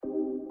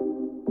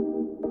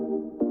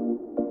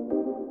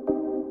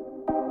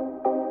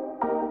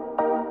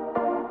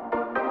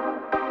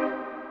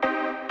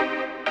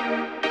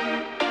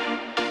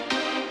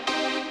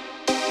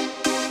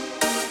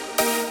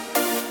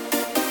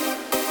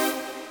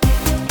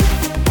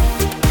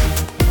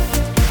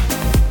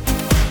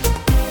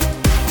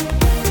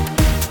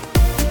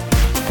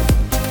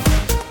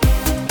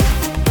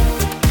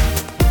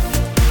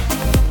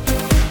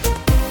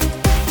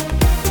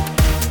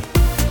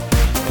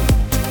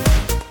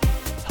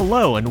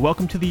Hello and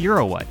welcome to the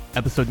EuroWhat,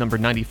 episode number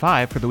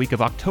 95 for the week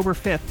of October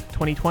 5th,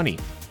 2020.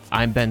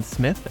 I'm Ben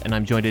Smith, and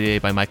I'm joined today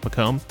by Mike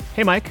McComb.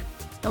 Hey, Mike.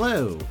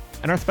 Hello.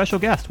 And our special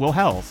guest, Will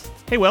Hells.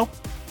 Hey, Will.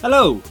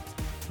 Hello.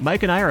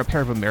 Mike and I are a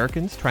pair of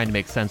Americans trying to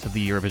make sense of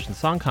the Eurovision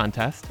Song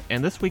Contest,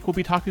 and this week we'll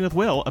be talking with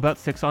Will about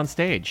Six on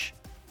Stage.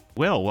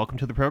 Will, welcome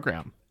to the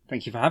program.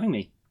 Thank you for having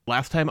me.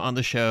 Last time on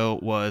the show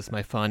was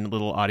my fun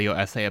little audio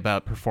essay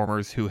about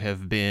performers who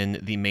have been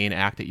the main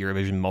act at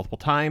Eurovision multiple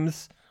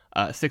times.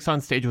 Six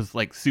on Stage was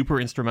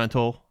super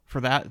instrumental for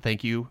that.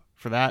 Thank you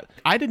for that.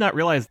 I did not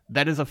realize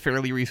that is a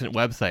fairly recent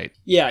website.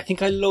 Yeah, I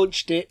think I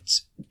launched it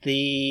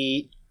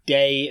the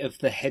day of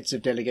the heads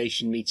of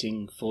delegation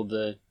meeting for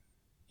the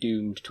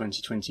doomed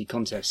 2020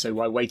 contest. So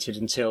I waited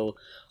until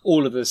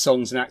all of the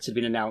songs and acts had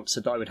been announced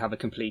so that I would have a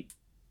complete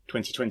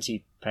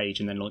 2020 page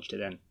and then launched it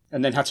then.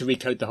 And then had to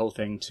recode the whole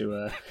thing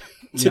to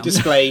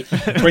display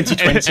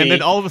 2020. And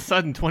then all of a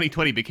sudden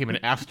 2020 became an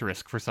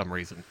asterisk for some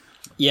reason.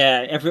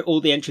 Yeah, all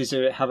the entries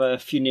have a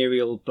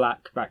funereal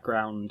black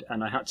background,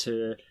 and I had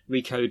to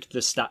recode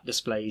the stat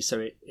display.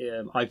 So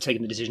I've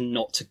taken the decision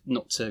not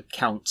to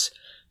count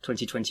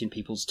 2020 in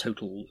people's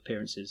total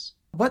appearances.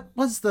 What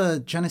was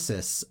the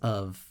genesis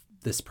of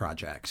this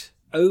project?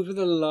 Over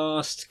the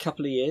last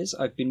couple of years,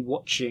 I've been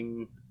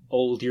watching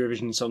old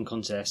Eurovision Song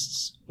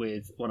Contests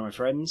with one of my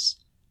friends,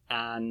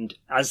 and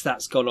as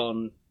that's gone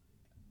on,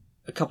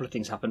 a couple of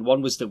things happened.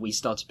 One was that we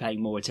started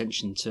paying more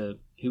attention to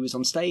who was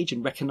on stage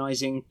and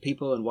recognising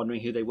people and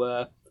wondering who they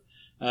were.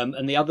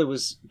 And the other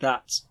was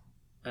that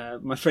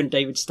my friend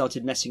David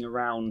started messing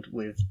around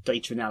with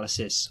data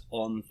analysis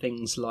on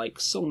things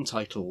like song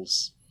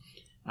titles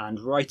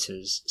and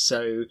writers.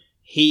 So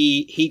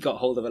he got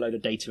hold of a load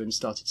of data and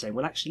started saying,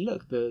 well, actually,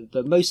 look,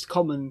 the most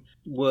common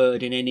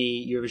word in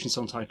any Eurovision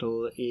song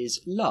title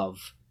is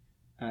love,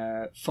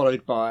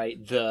 followed by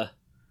the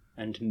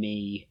and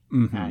me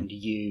and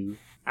you.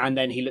 And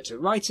then he looked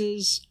at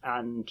writers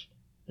and,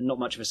 not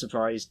much of a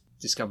surprise,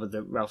 discovered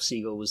that Ralph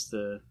Siegel was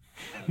the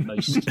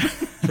most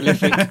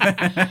prolific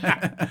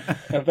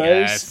of those.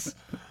 Yes.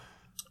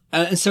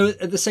 And so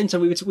at the same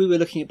time, we were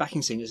looking at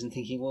backing singers and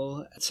thinking,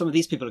 well, some of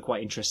these people are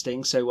quite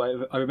interesting. So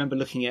I remember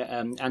looking at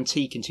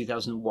Antique in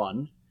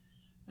 2001,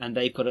 and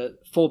they've got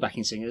 4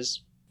 backing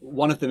singers.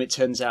 One of them, it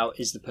turns out,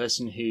 is the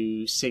person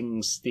who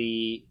sings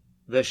the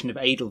version of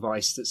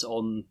Edelweiss that's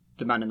on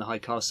the Man in the High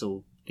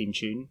Castle theme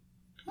tune.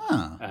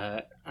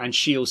 And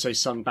she also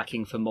sung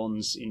backing for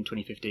Mons in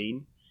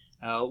 2015.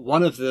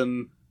 One of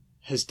them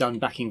has done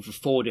backing for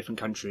 4 different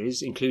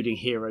countries, including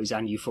Heroes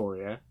and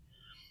Euphoria.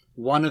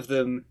 One of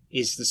them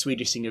is the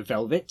Swedish singer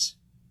Velvet,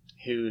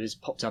 who has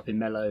popped up in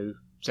Mello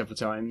several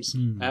times.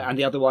 And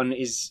the other one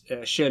is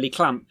Shirley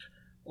Clamp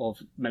of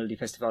Melody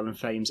Festival and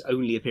Fame's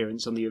only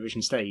appearance on the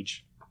Eurovision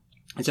stage.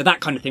 And so that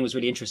kind of thing was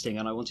really interesting,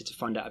 and I wanted to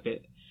find out a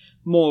bit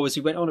more as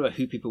we went on about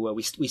who people were.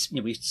 We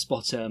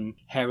spot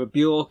Hera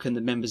Bjork and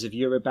the members of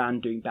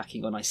Euroband doing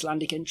backing on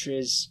Icelandic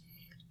entries,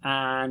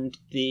 and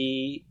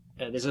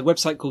there's a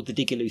website called the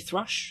Diggiloo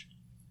Thrush,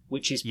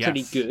 which is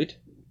pretty good,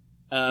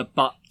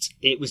 but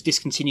it was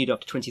discontinued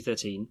after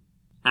 2013,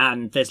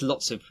 and there's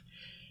lots of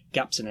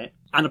gaps in it.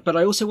 But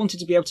I also wanted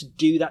to be able to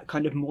do that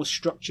kind of more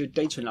structured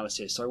data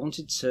analysis. So I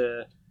wanted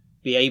to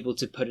be able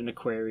to put in a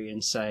query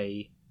and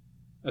say,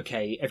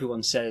 okay,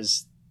 everyone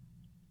says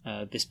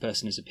this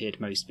person has appeared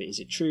most, but is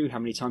it true? How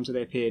many times have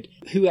they appeared?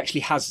 Who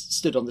actually has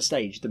stood on the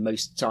stage the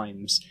most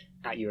times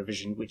at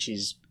Eurovision, which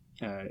is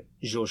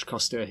George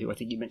Costa, who I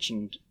think you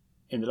mentioned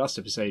in the last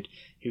episode,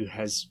 who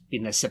has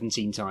been there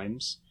 17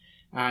 times.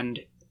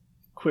 And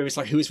queries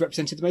like who has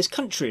represented the most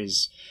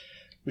countries,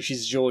 which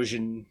is George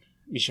and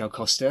Michel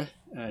Costa,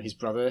 his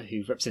brother,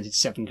 who've represented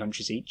 7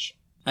 countries each.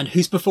 And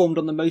who's performed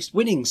on the most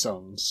winning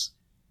songs,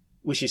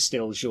 which is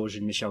still Georges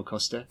and Michel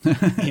Costa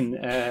in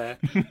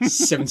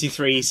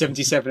 73,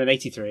 77 and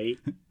 83.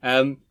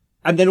 And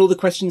then all the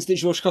questions that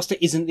Georges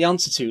Costa isn't the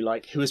answer to,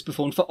 like who has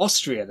performed for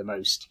Austria the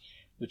most,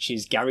 which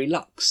is Gary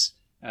Lux,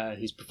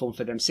 who's performed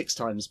for them 6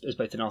 times as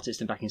both an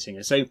artist and backing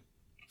singer. So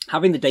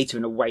having the data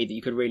in a way that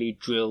you could really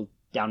drill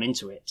down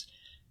into it.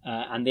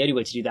 And the only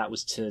way to do that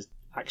was to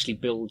actually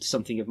build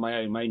something of my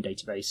own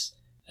database.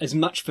 As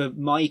much for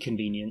my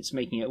convenience,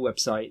 making it a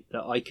website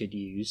that I could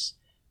use,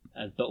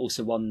 but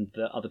also one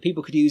that other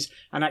people could use,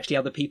 and actually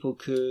other people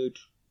could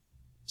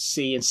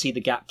see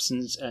the gaps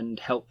and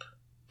help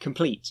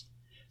complete.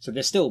 So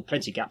there's still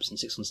plenty of gaps in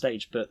Six on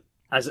Stage, but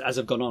as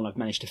I've gone on, I've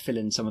managed to fill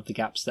in some of the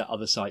gaps that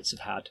other sites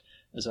have had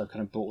as I've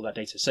kind of brought all that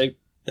data. So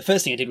the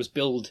first thing I did was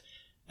build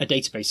a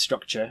database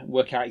structure,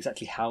 work out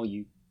exactly how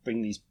you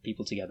bring these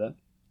people together,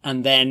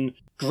 and then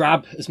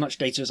grab as much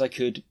data as I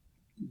could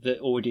that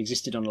already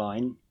existed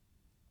online,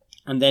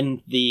 and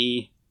then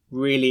the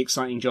really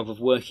exciting job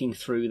of working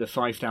through the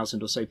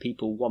 5,000 or so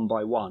people one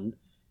by one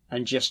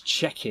and just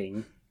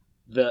checking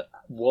that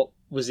what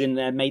was in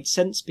there made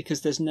sense,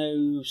 because there's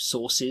no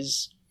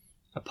sources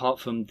apart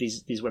from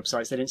these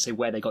websites. They didn't say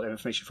where they got their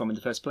information from in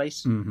the first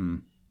place.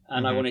 And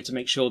I wanted to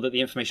make sure that the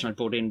information I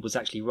brought in was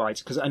actually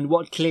right. And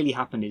what clearly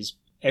happened is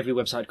every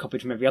website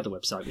copied from every other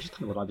website, which is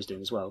kind of what I was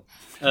doing as well.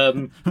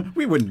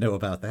 We wouldn't know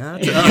about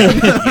that.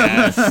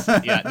 Yes.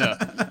 Yeah.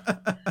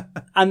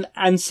 No.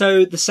 And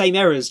so the same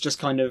errors just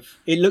kind of,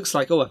 it looks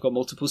like, oh, I've got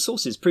multiple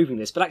sources proving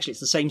this, but actually it's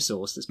the same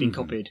source that's been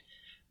copied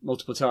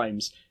multiple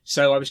times.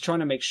 So I was trying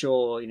to make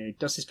sure,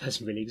 does this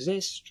person really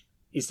exist?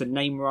 Is the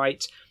name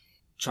right?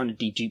 Trying to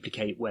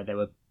deduplicate where they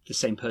were the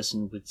same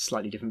person with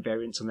slightly different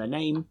variants on their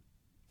name.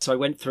 So I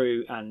went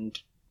through and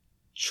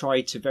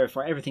tried to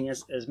verify everything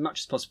as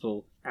much as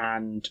possible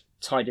and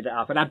tidied it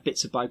up and add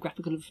bits of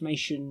biographical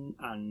information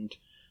and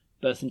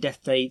birth and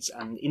death dates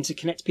and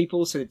interconnect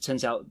people. So it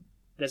turns out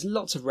there's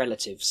lots of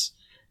relatives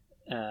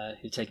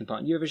who've taken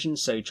part in Eurovision,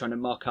 so trying to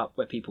mark up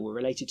where people were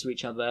related to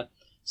each other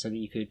so that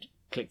you could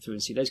click through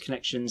and see those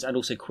connections and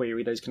also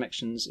query those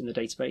connections in the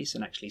database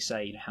and actually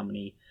say how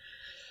many,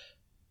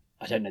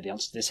 I don't know the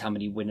answer to this, how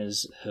many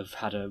winners have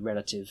had a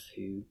relative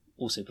who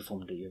also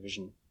performed at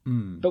Eurovision.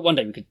 But one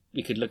day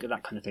we could look at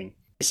that kind of thing.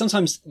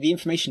 Sometimes the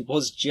information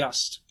was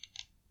just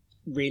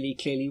really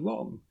clearly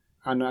wrong,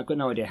 and I've got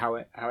no idea how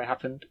it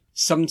happened.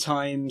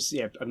 Sometimes,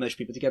 I merged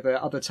people together.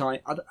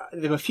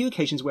 There were a few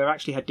occasions where I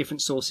actually had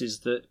different sources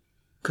that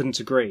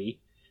couldn't agree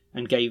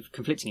and gave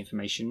conflicting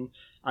information,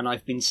 and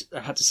I've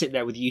had to sit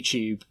there with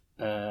YouTube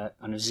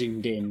and have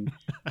zoomed in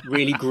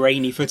really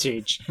grainy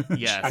footage,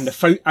 Yes.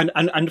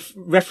 and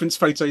reference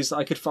photos that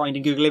I could find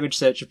in Google image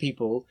search of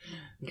people.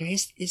 Okay,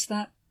 is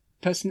that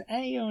person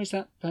A or is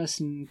that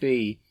person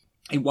B?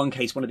 In one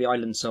case, one of the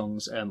Island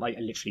songs, I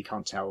literally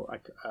can't tell.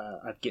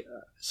 I've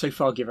so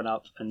far given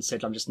up and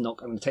said I'm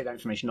going to take that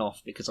information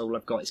off because all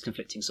I've got is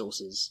conflicting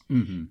sources,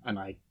 and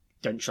I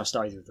don't trust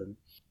either of them.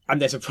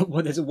 And there's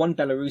a one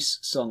Belarus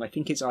song, I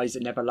think it's Eyes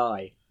That Never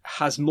Lie,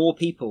 has more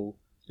people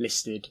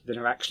listed than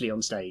are actually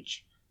on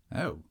stage.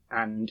 Oh.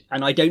 And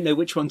I don't know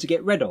which one to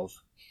get rid of.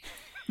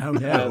 Oh,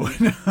 no.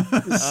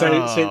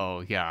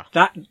 So yeah.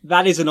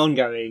 That is an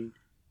ongoing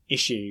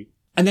issue.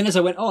 And then as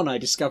I went on, I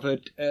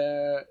discovered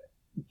that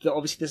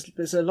obviously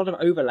there's a lot of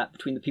overlap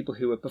between the people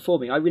who were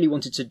performing. I really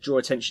wanted to draw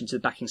attention to the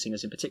backing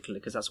singers in particular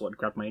because that's what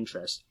grabbed my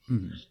interest.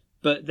 Mm-hmm.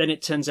 But then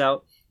it turns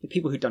out the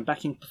people who'd done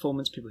backing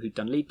performance, people who'd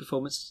done lead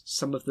performance,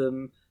 some of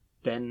them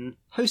then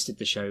hosted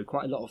the show.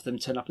 Quite a lot of them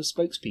turn up as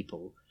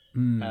spokespeople.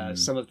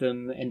 Some of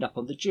them end up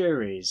on the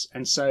juries.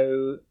 And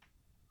so...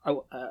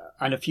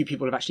 and a few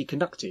people have actually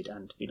conducted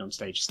and been on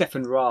stage.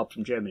 Stefan Raab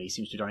from Germany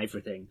seems to have done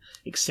everything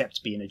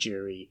except be in a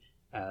jury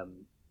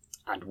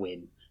and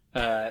win.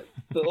 But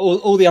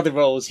all the other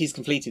roles he's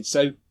completed.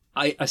 So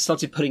I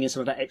started putting in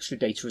some of that extra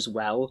data as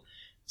well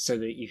so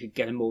that you could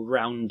get a more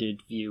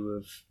rounded view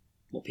of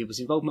what people's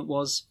involvement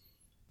was.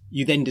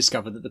 You then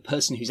discover that the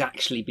person who's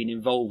actually been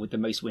involved with the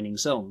most winning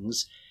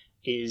songs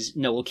is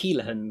Noel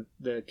Keelan,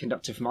 the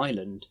conductor from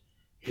Ireland,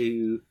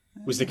 who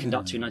was the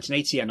conductor in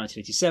 1980 and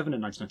 1987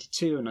 and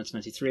 1992 and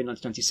 1993 and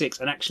 1996.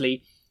 And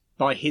actually,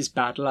 by his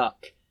bad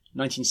luck,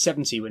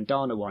 1970, when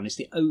Dana won, is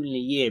the only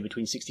year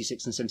between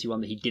 66 and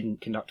 71 that he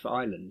didn't conduct for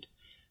Ireland,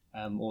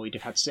 or he'd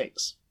have had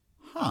 6.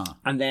 Huh.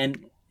 And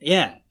then,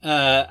 and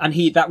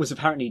that was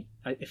apparently,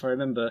 if I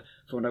remember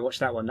from when I watched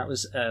that one, that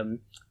was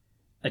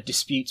a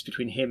dispute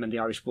between him and the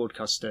Irish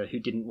broadcaster who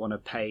didn't want to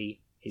pay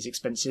his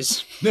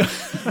expenses. and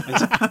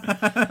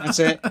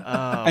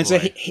so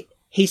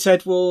he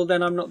said, well,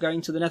 then I'm not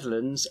going to the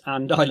Netherlands,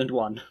 and Ireland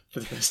won for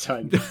the first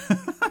time.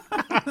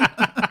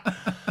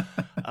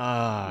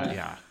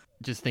 Yeah.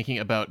 Just thinking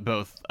about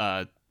both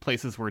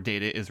places where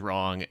data is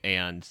wrong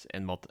and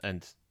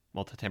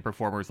multi-time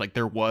performers. Like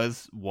there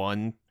was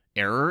one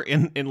error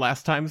in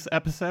last time's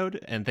episode,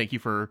 and thank you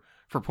for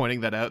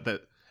pointing that out.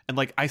 And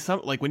like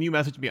when you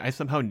messaged me, I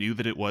somehow knew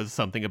that it was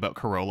something about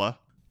Carolla.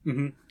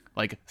 Mm-hmm.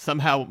 Like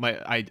somehow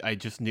I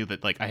just knew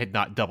that like I had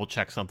not double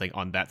checked something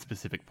on that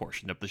specific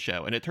portion of the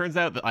show, and it turns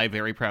out that I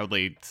very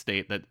proudly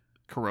state that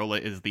Carolla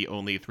is the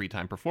only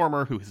 3-time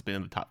performer who has been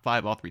in the top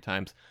 5 all 3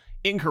 times.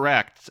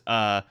 Incorrect.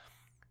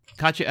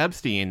 Katja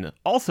Epstein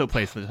also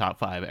placed in the top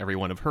 5 every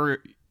one of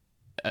her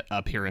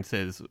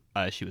appearances.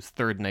 She was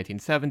 3rd in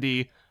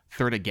 1970,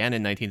 3rd again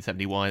in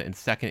 1971, and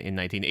 2nd in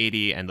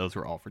 1980, and those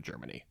were all for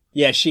Germany.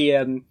 Yeah, she.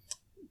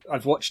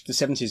 I've watched the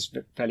 70s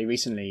fairly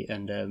recently,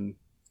 and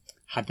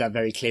had that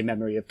very clear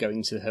memory of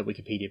going to her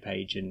Wikipedia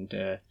page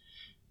and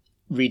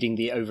reading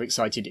the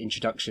overexcited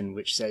introduction,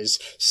 which says,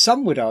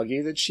 "Some would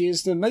argue that she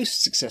is the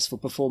most successful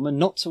performer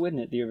not to win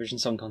at the Eurovision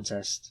Song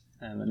Contest."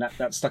 And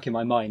that stuck in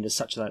my mind as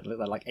such that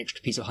like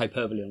extra piece of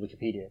hyperbole on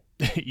Wikipedia.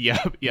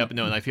 Yep.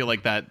 No, and I feel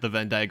like that the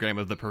Venn diagram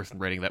of the person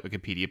writing that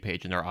Wikipedia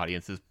page in our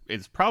audience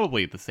is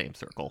probably the same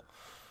circle.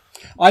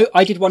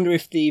 I did wonder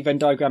if the Venn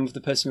diagram of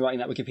the person writing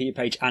that Wikipedia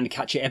page and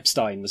Katja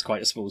Epstein was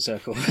quite a small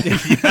circle.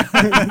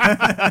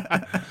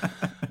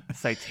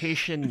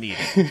 Citation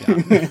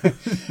needed.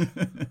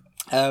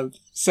 Yeah.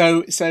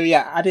 So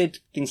added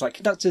things like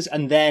conductors,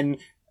 and then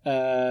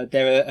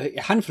there are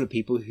a handful of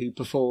people who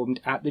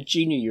performed at the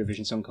Junior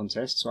Eurovision Song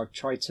Contest, so I've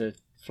tried to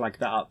flag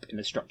that up in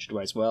a structured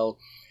way as well.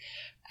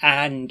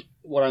 And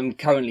what I'm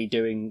currently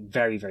doing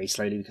very, very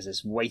slowly, because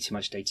there's way too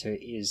much data,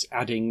 is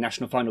adding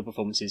national final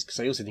performances, because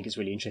I also think it's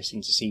really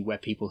interesting to see where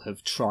people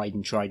have tried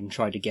and tried and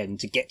tried again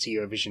to get to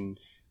Eurovision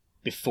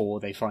before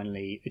they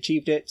finally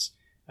achieved it.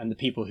 And the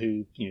people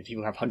who,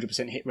 people have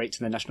 100% hit rates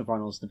in their national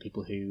finals, and the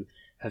people who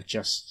have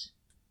just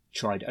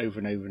tried over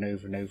and over and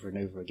over and over and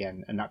over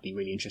again. And that'd be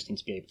really interesting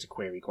to be able to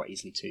query quite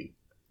easily too.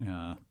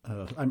 Yeah,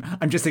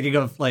 I'm just thinking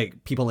of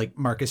like people like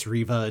Marcus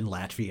Riva in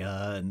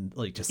Latvia, and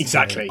like just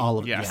exactly all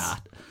of yeah.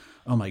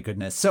 Oh my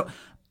goodness. So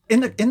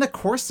in the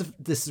course of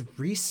this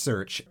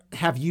research,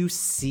 have you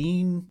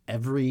seen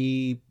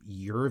every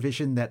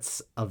Eurovision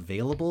that's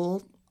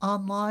available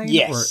online?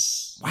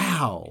 Yes.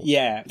 Wow.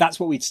 Yeah, that's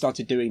what we'd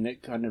started doing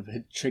that kind of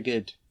had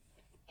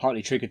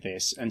partly triggered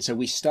this. And so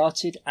we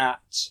started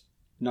at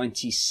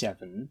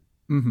 97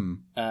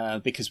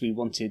 because we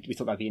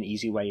thought that'd be an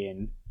easy way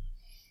in.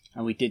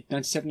 And we did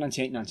 97,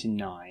 98,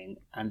 99.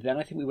 And then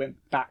I think we went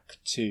back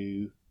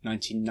to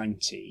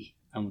 1990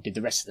 and we did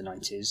the rest of the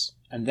 90s.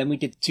 And then we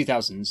did the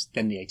 2000s,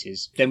 then the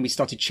 80s. Then we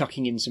started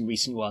chucking in some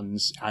recent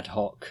ones ad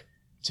hoc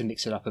to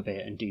mix it up a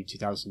bit and do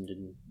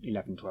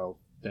 2011, 12,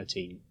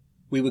 13.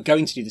 We were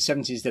going to do the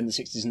 70s, then the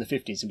 60s and the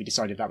 50s, and we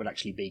decided that would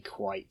actually be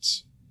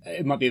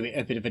it might be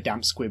a bit of a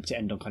damp squib to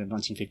end on kind of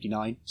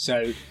 1959.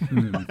 So,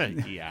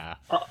 yeah.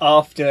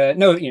 After,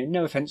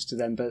 no offence to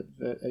them, but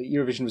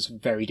Eurovision was a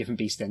very different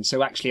beast then.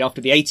 So actually, after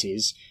the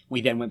 80s,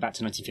 we then went back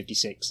to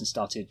 1956 and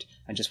started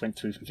and just went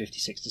through from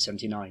 56 to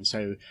 79.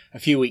 So a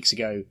few weeks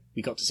ago,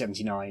 we got to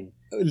 79.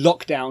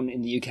 Lockdown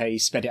in the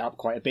UK sped it up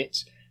quite a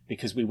bit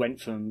because we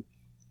went from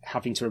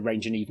having to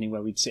arrange an evening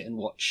where we'd sit and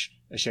watch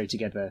a show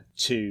together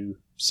to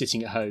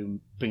sitting at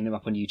home, bringing them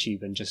up on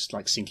YouTube and just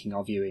like syncing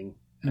our viewing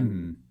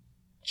and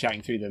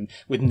chatting through them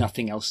with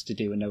nothing else to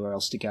do and nowhere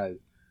else to go.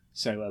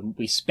 So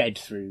we sped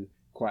through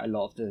quite a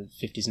lot of the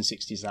 50s and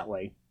 60s that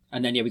way.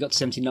 And then, we got to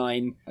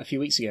 79 a few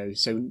weeks ago.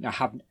 So I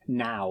have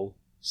now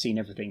seen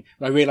everything.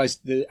 I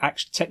realised that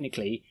actually,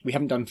 technically, we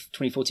haven't done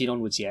 2014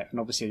 onwards yet. And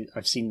obviously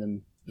I've seen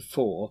them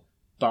before,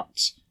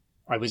 but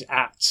I was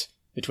at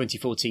the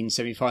 2014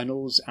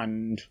 semi-finals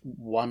and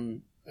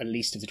won at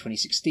least of the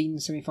 2016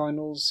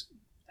 semi-finals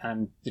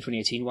and the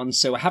 2018 ones,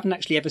 so I haven't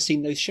actually ever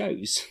seen those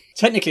shows.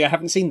 Technically, I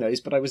haven't seen those,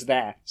 but I was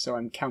there, so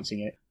I'm counting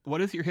it.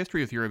 What is your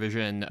history with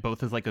Eurovision,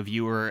 both as like a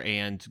viewer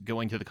and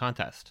going to the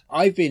contest?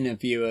 I've been a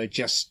viewer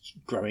just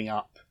growing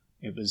up.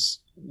 It was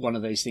one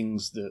of those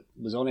things that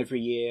was on every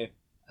year,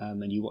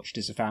 and you watched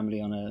as a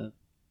family on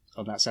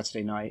that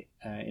Saturday night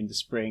in the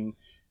spring.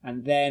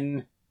 And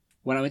then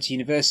when I went to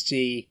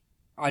university,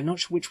 I'm not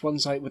sure which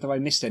ones whether I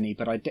missed any,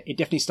 but it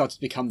definitely started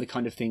to become the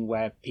kind of thing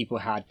where people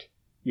had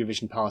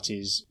Eurovision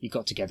parties. You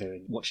got together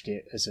and watched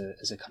it as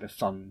a kind of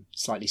fun,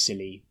 slightly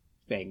silly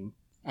thing.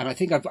 And I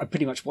think I've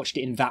pretty much watched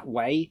it in that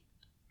way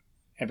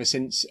ever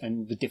since,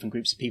 and with different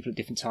groups of people at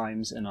different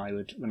times. And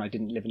when I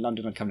didn't live in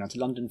London, I'd come down to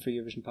London for a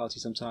Eurovision party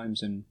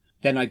sometimes. And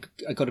then I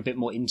got a bit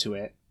more into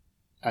it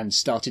and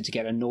started to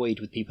get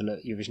annoyed with people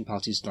at Eurovision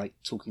parties, like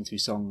talking through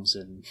songs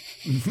and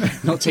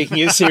not taking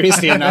it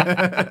seriously enough.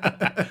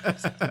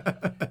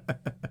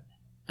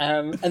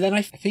 And then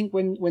I think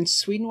when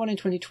Sweden won in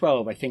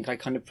 2012, I think I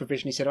kind of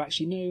provisionally said,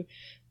 actually, no,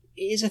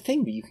 it is a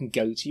thing that you can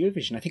go to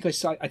Eurovision. I think I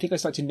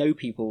started to know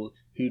people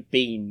who'd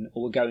been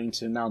or were going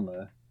to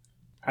Malmö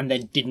and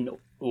then didn't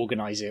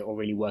organise it or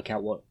really work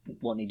out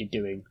what needed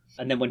doing.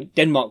 And then when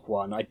Denmark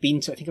won, I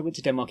think I went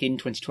to Denmark in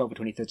 2012 or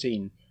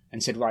 2013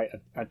 and said, right,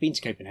 I've been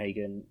to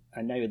Copenhagen,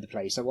 I know the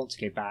place, I want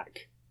to go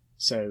back.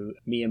 So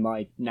me and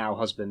my now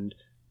husband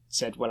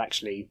said, well,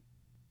 actually,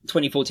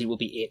 2014 will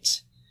be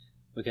it.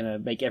 We're going to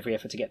make every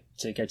effort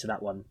to go to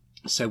that one.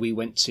 So we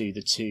went to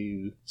the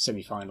two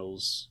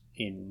semi-finals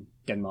in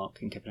Denmark,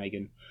 in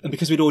Copenhagen. And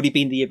because we'd already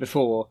been the year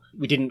before,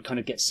 we didn't kind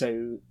of get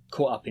so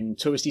caught up in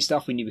touristy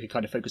stuff. We knew we could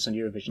kind of focus on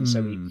Eurovision.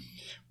 So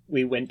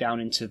we went down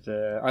into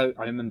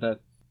I remember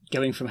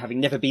going from having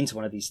never been to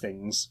one of these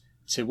things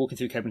to walking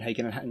through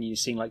Copenhagen and you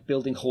seeing like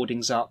building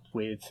hoardings up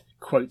with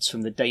quotes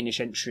from the Danish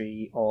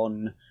entry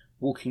on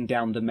walking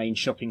down the main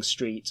shopping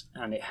street,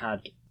 and it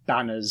had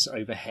banners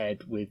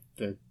overhead with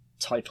the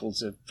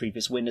titles of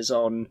previous winners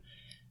on,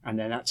 and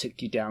then that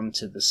took you down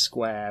to the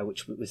square,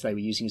 which they were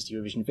using as the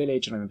Eurovision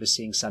Village, and I remember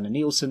seeing Sanna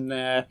Nielsen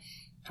there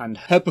and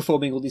her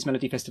performing all these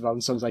Melody Festival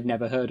songs I'd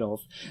never heard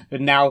of.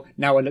 And now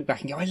I look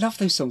back and go, I love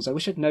those songs. I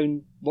wish I'd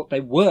known what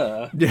they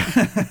were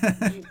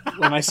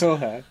when I saw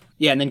her.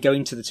 Yeah, and then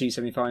going to the two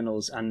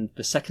semi-finals, and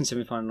the second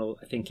semi-final,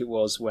 I think it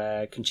was,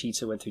 where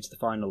Conchita went through to the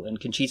final, and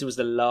Conchita was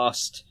the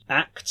last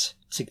act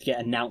to get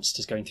announced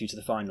as going through to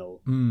the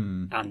final.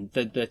 And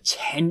the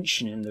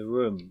tension in the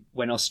room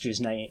when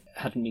Austria's name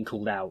hadn't been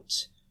called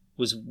out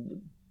was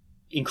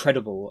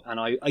incredible, and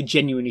I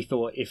genuinely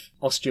thought if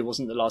Austria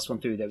wasn't the last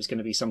one through, there was going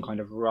to be some kind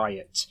of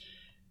riot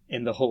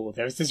in the hall.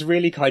 There was this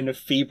really kind of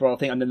febrile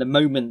thing, and then the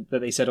moment that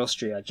they said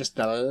Austria, just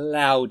the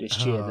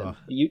loudest cheer that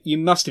you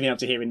must have been able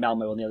to hear in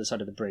Malmo on the other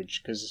side of the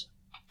bridge, because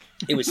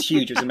It was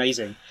huge. It was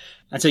amazing.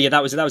 And so, yeah,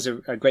 that was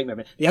a great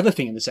moment. The other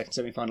thing in the second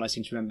semi-final I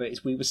seem to remember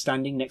is we were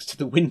standing next to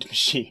the wind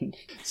machine.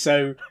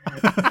 So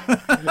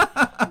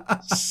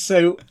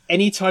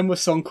any time a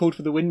song called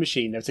for the wind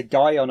machine, there was a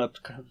guy on a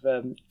kind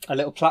of, a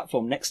little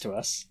platform next to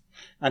us,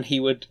 and he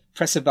would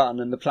press a button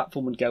and the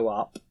platform would go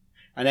up.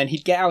 And then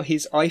he'd get out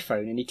his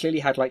iPhone, and he clearly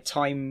had like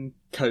time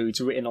codes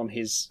written on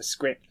his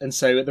script. And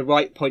so at the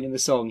right point in the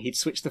song, he'd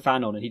switch the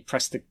fan on and he'd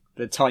press the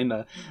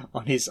timer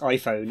on his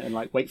iPhone and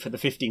like wait for the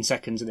 15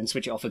 seconds and then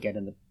switch it off again,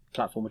 and the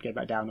platform would go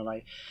back down. And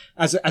I,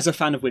 as a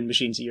fan of wind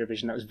machines at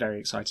Eurovision, that was very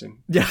exciting.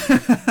 Yeah.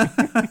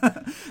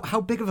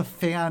 How big of a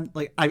fan?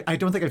 Like, I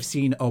don't think I've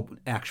seen an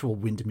actual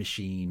wind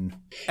machine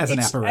as an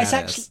apparatus. It's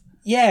actually,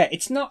 yeah,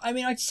 it's not. I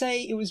mean, I'd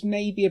say it was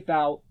maybe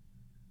about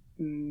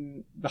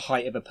the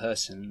height of a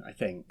person, I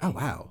think. Oh,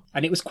 wow.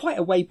 And it was quite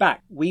a way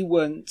back. We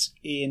weren't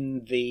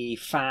in the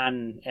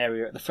fan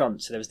area at the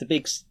front, so there was the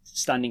big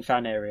standing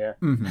fan area.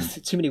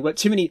 Mm-hmm.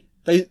 Too many.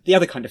 The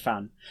other kind of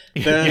fan.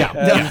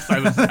 Yes, I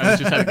was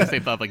just having the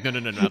same thought. Like, no,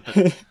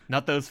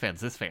 not those fans.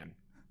 This fan.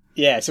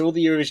 Yeah, so all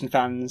the Eurovision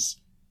fans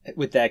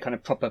with their kind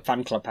of proper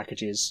fan club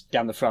packages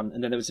down the front,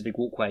 and then there was a big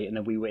walkway, and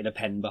then we were in a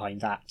pen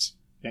behind that,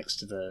 next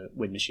to the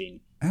wind machine.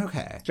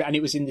 Okay. And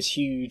it was in this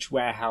huge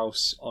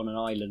warehouse on an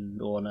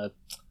island, or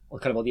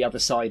kind of on the other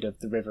side of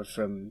the river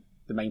from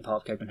the main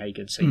part of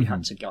Copenhagen. So you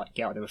had to get out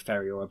there with a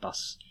ferry or a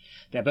bus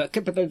there. But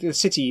the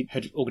city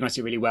had organised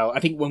it really well.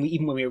 I think when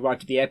we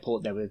arrived at the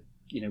airport, there were,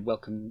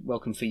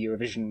 welcome for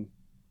Eurovision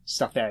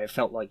stuff there. It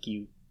felt like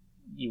you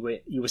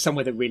were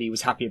somewhere that really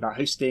was happy about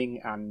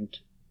hosting and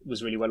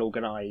was really well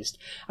organised.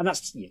 And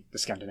that's the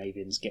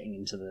Scandinavians getting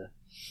into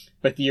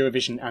both the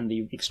Eurovision and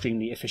the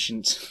extremely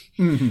efficient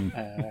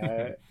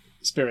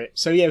spirit.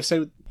 So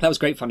that was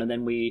great fun. And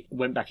then we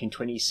went back in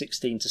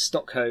 2016 to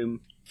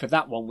Stockholm. For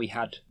that one, we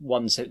had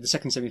the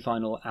second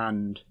semi-final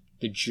and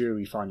the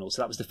jury final.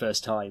 So that was the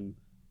first time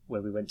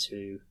where we went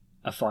to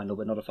a final,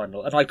 but not a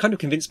final. And I kind of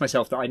convinced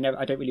myself that I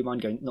don't really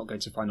mind not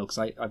going to a final, because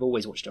I've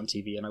always watched it on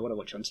TV and I want to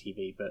watch it on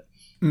TV. But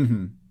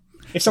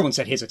if someone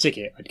said, "Here's a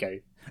ticket," I'd go.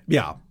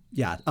 Yeah.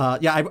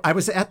 I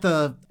was at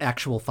the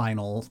actual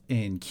final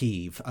in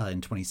Kyiv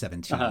in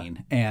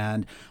 2017,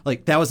 and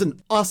like that was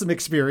an awesome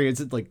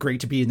experience. It's like great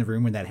to be in the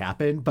room when that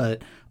happened.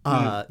 But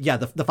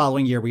the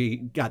following year we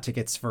got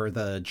tickets for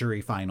the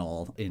jury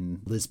final in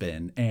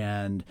Lisbon,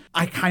 and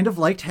I kind of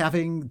liked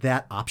having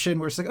that option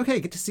where it's like, okay,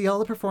 get to see all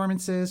the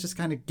performances, just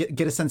kind of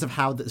get a sense of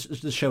how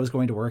the show is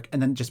going to work,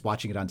 and then just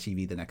watching it on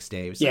TV the next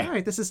day. It was like, all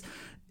right,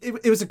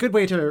 it was a good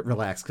way to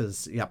relax,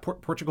 because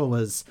Portugal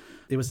was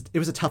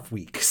a tough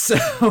week, so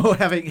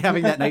having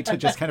that night to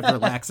just kind of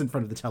relax in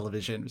front of the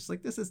television, was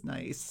like, this is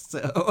nice.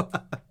 So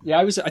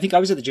I think I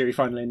was at the jury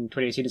final in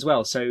 2018 as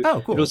well. So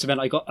cool. It also meant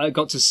I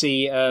got to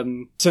see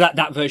so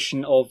that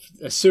version of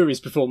Suri's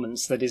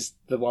performance, that is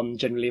the one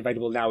generally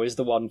available now, is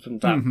the one from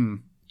that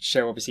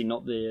show, obviously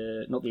not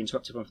the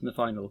interrupted one from the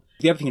final.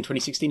 The other thing in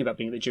 2016 about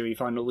being at the jury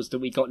final was that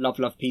we got Love,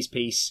 Love, Peace,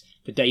 Peace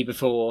the day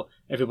before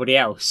everybody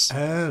else.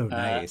 Oh,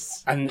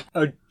 nice. And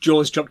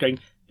jaws dropped, going,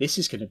 this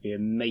is going to be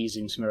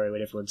amazing tomorrow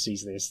when everyone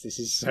sees this. This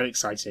is so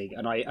exciting.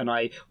 And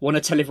I want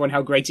to tell everyone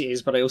how great it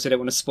is, but I also don't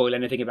want to spoil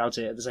anything about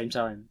it at the same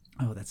time.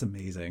 Oh, that's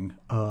amazing.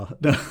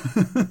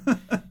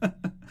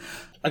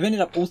 I've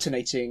ended up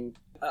alternating.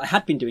 I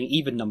had been doing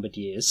even-numbered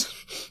years,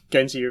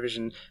 going to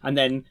Eurovision. And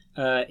then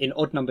in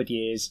odd-numbered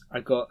years,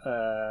 I got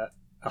a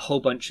whole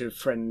bunch of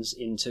friends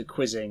into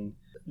quizzing,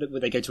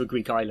 where they go to a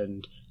Greek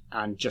island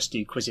and just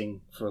do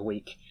quizzing for a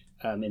week.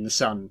 In the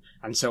sun,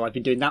 and so I've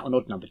been doing that on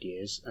odd-numbered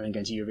years, and then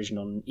going to Eurovision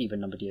on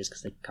even-numbered years,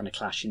 because they kind of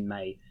clash in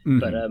May.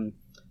 But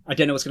I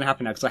don't know what's going to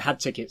happen now, because I had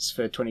tickets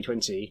for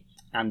 2020,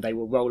 and they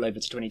will roll over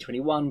to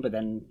 2021. But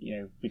then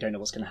we don't know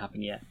what's going to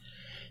happen yet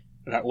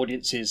about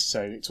audiences,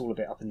 so it's all a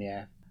bit up in the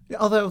air.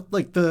 Although,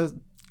 like, the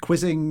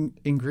quizzing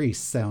in Greece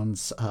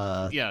sounds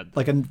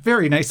like a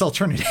very nice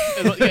alternative.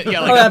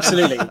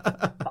 Absolutely.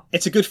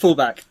 It's a good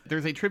fallback.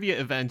 There's a trivia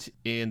event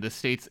in the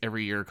States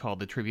every year called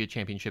the Trivia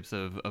Championships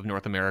of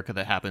North America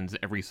that happens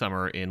every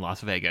summer in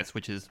Las Vegas,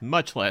 which is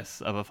much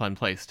less of a fun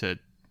place to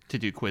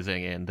do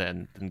quizzing in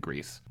than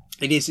Greece.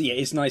 It is,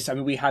 it's nice. I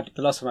mean, we had,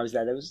 the last time I was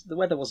there, the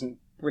weather wasn't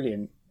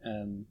brilliant,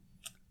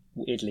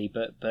 weirdly,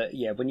 but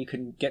when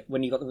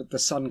you got the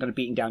sun kind of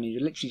beating down,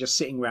 you're literally just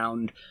sitting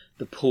around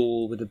the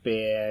pool with a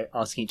beer,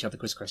 asking each other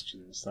quiz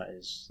questions. That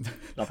is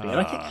lovely. And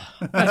I think,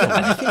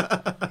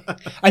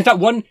 in fact,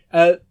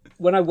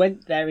 when I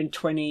went there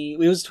it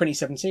was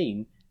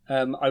 2017,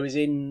 I was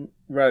in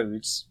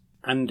Rhodes,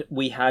 and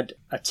we had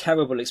a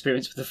terrible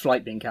experience with the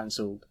flight being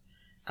cancelled,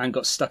 and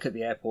got stuck at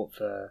the airport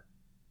for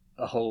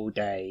a whole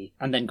day,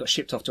 and then got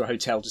shipped off to a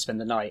hotel to spend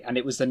the night. And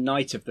it was the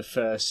night of the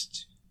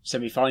first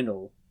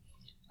semi-final,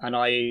 and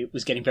I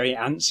was getting very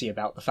antsy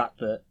about the fact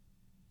that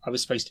I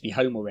was supposed to be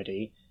home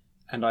already,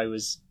 and I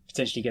was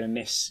potentially going to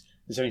miss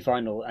the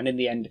semi-final. And in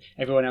the end,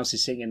 everyone else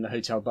is sitting in the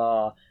hotel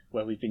bar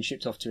where we've been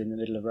shipped off to in the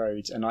middle of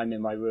Rhodes, and I'm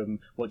in my room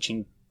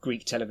watching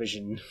Greek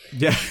television,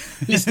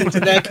 listening to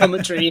their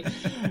commentary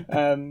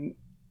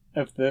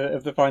of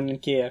the final in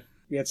Kiev.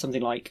 We had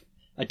something like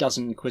a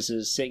dozen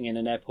quizzes sitting in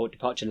an airport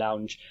departure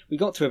lounge. We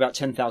got through about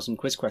 10,000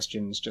 quiz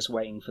questions just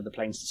waiting for the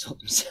planes to sort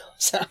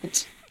themselves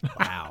out.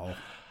 Wow.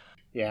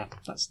 Yeah,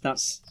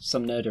 that's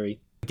some nerdery.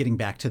 Getting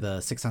back to the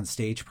Six on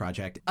Stage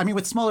project, I mean,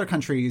 with smaller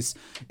countries,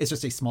 it's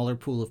just a smaller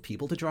pool of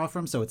people to draw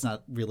from, so it's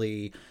not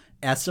really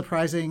as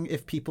surprising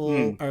if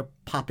people are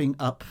popping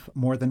up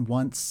more than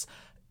once.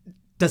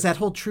 Does that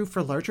hold true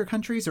for larger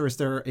countries, or is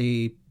there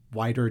a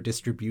wider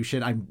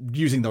distribution? I'm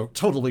using the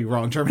totally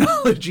wrong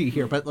terminology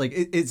here, but like,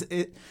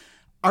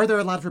 are there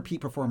a lot of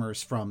repeat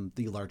performers from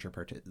the larger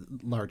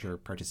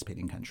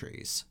participating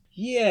countries?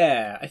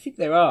 Yeah, I think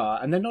there are,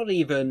 and they're not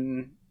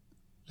even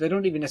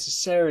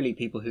necessarily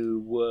people who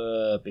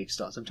were big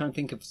stars. I'm trying to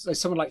think of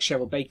someone like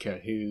Cheryl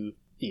Baker, who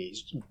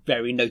is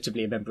very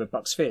notably a member of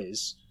Bucks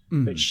Fizz,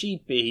 but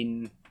she'd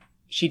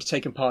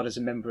taken part as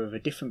a member of a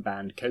different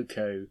band,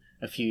 Coco,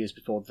 a few years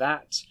before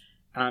that,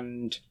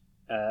 and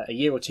a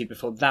year or two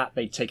before that,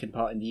 they'd taken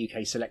part in the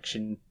UK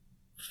selection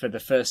for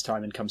the first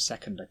time and come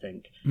second, I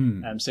think.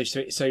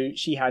 So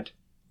she had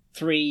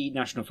 3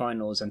 national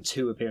finals and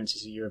 2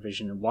 appearances at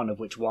Eurovision, and one of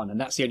which won, and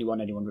that's the only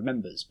one anyone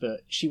remembers.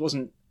 But she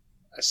wasn't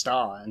a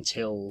star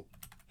until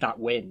that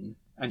win,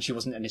 and she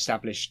wasn't an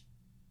established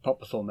pop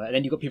performer. And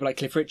then you've got people like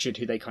Cliff Richard,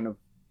 who they kind of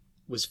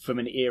was from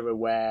an era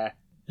where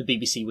the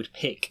BBC would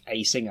pick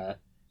a singer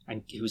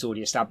and who was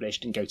already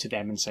established and go to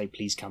them and say,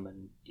 please come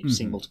and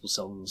sing multiple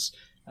songs.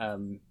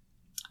 And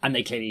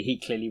he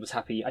clearly was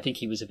happy. I think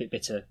he was a bit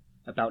bitter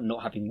about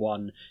not having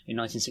won in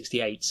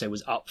 1968, so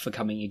was up for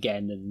coming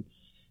again and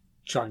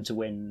trying to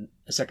win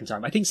a second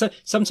time. I think so.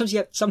 Sometimes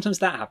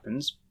that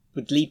happens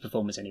with lead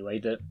performers anyway,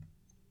 that,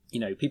 you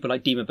know, people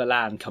like Dima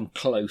Bilan come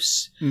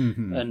close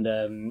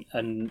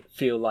and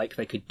feel like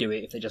they could do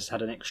it if they just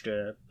had an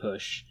extra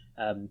push.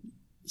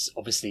 It's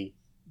obviously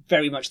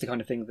very much the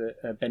kind of thing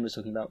that Ben was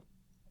talking about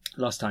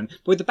last time.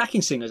 But with the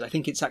backing singers, I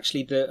think it's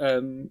actually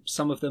that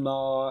some of them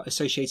are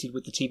associated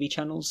with the TV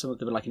channels. Some of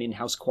them are like an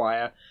in-house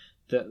choir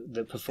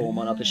that perform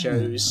on other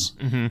shows.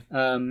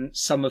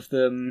 Some of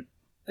them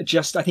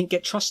just, I think,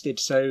 get trusted.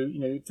 So, you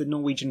know, if the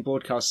Norwegian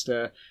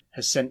broadcaster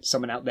has sent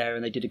someone out there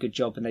and they did a good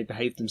job and they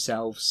behaved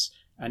themselves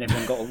and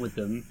everyone got on with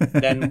them,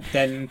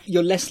 then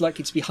you're less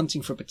likely to be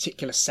hunting for a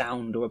particular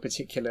sound or a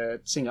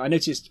particular singer. I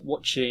noticed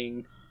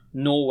watching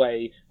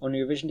Norway on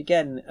Eurovision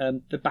again,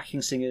 the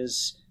backing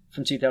singers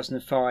from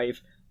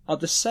 2005 are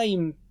the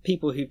same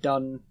people who've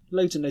done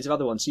loads and loads of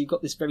other ones. So you've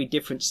got this very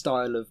different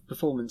style of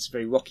performance,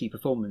 very rocky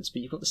performance,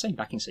 but you've got the same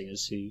backing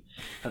singers who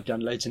have done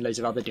loads and loads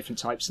of other different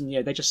types, and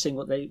they just sing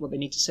what they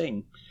need to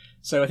sing.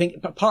 So I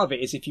think part of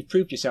it is if you've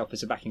proved yourself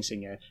as a backing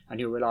singer and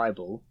you're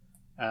reliable,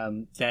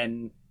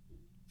 then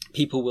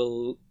people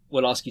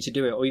will ask you to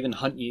do it, or even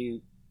hunt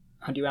you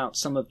out.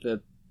 Some of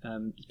the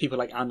people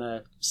like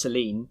Anna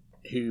Selin,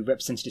 who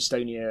represented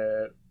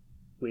Estonia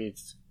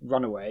with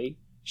Runaway,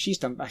 she's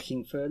done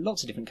backing for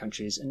lots of different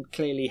countries and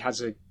clearly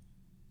has a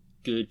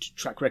good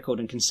track record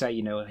and can say,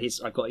 you know,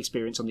 I've got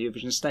experience on the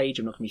Eurovision stage,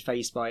 I'm not going to be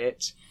fazed by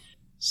it,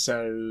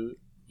 so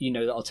you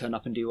know that I'll turn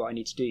up and do what I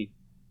need to do.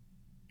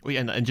 Well,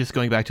 yeah, and just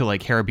going back to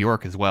like Hera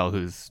Bjork as well,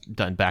 who's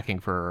done backing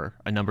for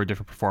a number of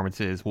different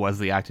performances, was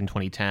the act in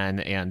 2010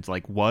 and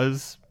like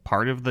was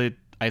part of the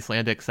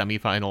Icelandic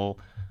semifinal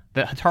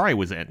that Hatari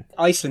was in.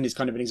 Iceland is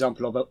kind of an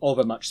example of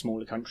a much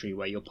smaller country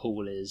where your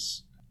pool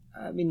is,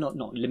 I mean, not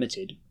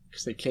limited,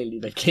 because they've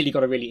clearly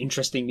got a really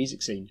interesting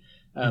music scene.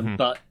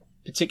 But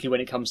particularly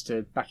when it comes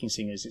to backing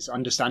singers, it's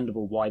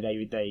understandable why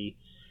they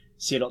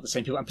see a lot of the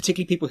same people, and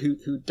particularly people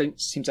who don't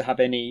seem to have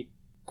any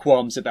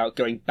qualms about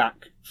going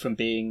back from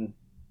being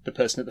the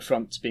person at the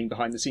front to being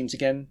behind the scenes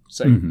again.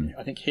 So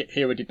I think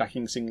Hera did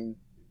backing singing,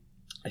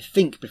 I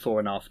think, before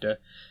and after.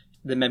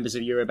 The members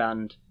of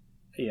Euroband,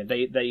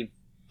 they've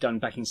done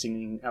backing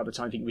singing at the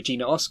time. I think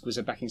Regina Osk was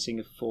a backing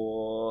singer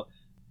for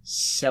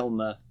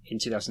Selma in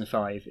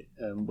 2005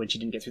 when she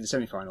didn't get through the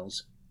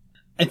semi-finals.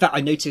 In fact,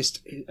 I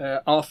noticed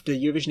after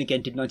Eurovision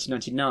again did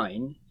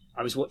 1999,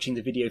 I was watching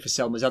the video for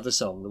Selma's other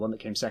song, the one that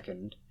came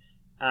second,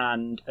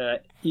 and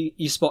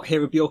you spot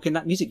Hera Bjork in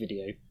that music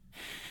video.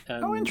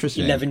 Oh,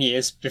 interesting. 11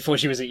 years before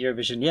she was at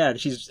Eurovision. Yeah,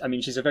 she's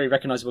a very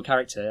recognisable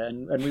character,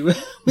 and we were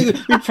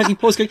pressing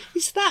pause going,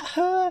 is that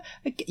her?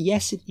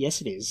 Yes,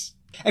 it is.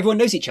 Everyone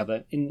knows each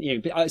other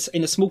in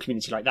a small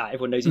community like that.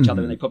 Everyone knows each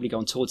other, and they probably go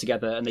on tour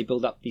together, and they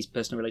build up these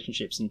personal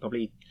relationships, and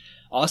probably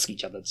ask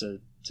each other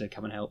to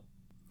come and help.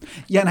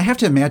 Yeah, and I have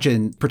to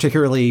imagine,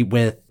 particularly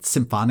with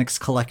Symphonics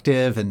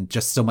Collective and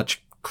just so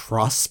much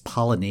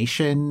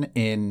cross-pollination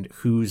in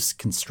who's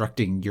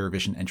constructing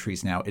Eurovision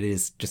entries now, it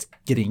is just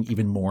getting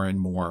even more and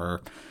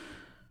more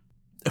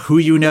who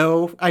you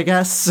know, I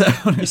guess.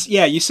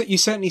 Yeah, you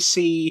certainly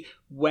see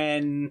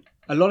when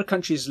a lot of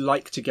countries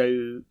like to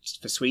go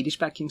for Swedish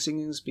backing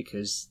singers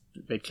because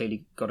they've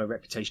clearly got a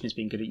reputation as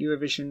being good at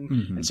Eurovision.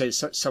 And so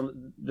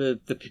some the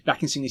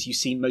backing singers you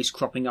see most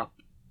cropping up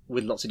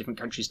with lots of different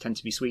countries tend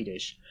to be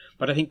Swedish.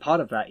 But I think part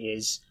of that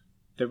is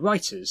the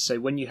writers. So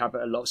when you have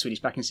a lot of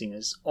Swedish backing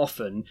singers,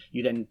 often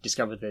you then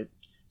discover that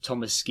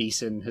Thomas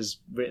Geeson has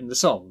written the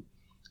song.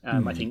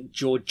 I think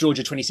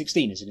Georgia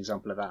 2016 is an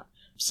example of that.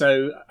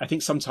 So I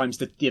think sometimes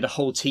the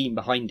whole team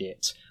behind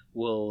it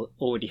will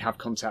already have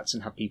contacts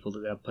and have people that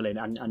they'll pull in.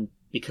 And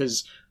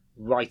because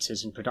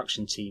writers and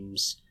production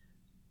teams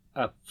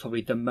are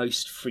probably the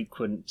most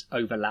frequent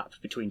overlap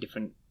between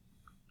different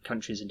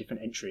countries and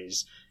different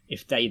entries,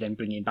 if they then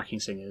bring in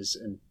backing singers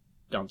and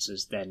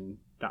dancers, then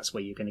that's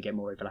where you're going to get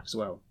more overlap as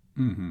well.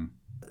 Mm-hmm.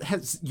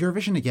 Has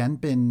Eurovision again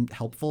been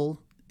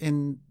helpful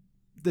in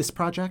this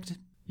project?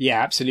 Yeah,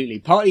 absolutely.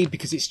 Partly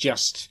because it's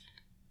just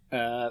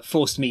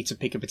forced me to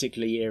pick a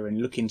particular year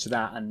and look into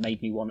that, and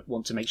made me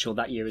want to make sure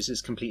that year is as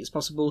complete as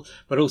possible.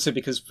 But also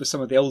because for some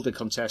of the older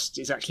contests,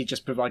 it's actually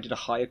just provided a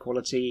higher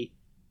quality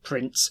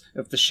print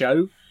of the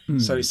show.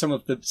 So some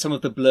of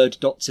the blurred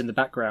dots in the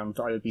background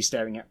that I would be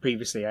staring at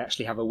previously, I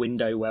actually have a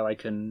window where I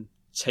can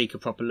take a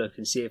proper look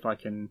and see if I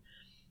can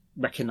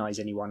recognize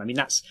anyone. I mean,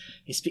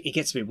 it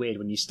gets a bit weird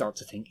when you start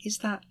to think, is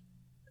that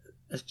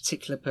a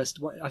particular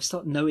person? I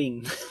start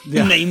knowing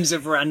names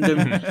of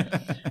random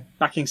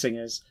backing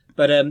singers.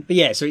 But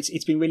yeah, so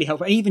it's been really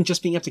helpful. And even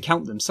just being able to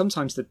count them.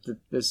 Sometimes the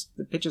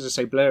pictures are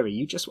so blurry.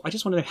 I just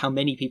want to know how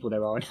many people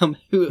there are and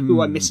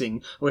who I'm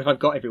missing, or if I've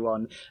got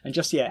everyone. And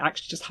actually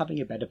just having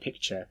a better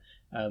picture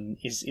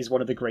is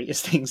one of the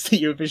greatest things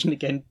that Eurovision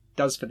again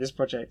does for this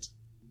project.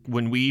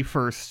 When we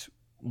first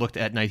looked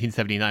at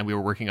 1979, we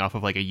were working off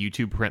of like a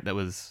YouTube print that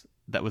was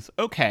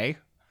okay,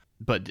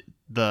 but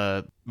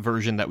the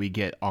version that we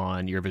get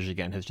on Eurovision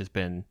again has just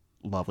been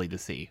lovely to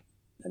see.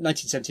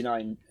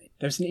 1979,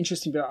 there's an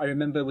interesting bit I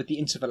remember with the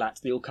interval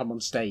act. They all come on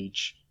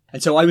stage,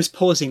 and so I was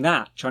pausing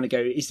that, trying to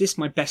go, is this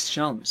my best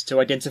chance to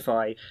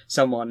identify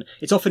someone?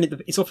 It's often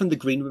the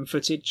green room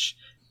footage.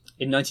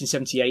 In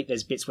 1978,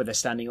 there's bits where they're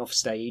standing off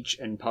stage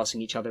and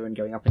passing each other and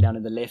going up and down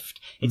in the lift.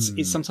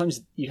 It's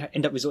sometimes you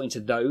end up resorting to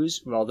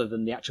those rather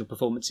than the actual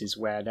performances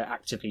where they're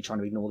actively trying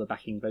to ignore the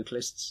backing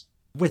vocalists.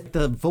 With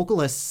the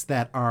vocalists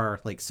that are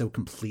like so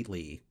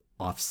completely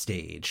off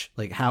stage,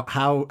 like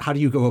how do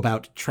you go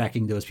about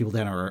tracking those people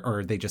down, or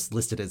are they just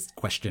listed as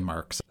question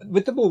marks?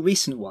 With the more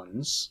recent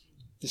ones,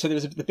 so there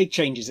was the big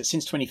change is that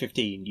since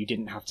 2015, you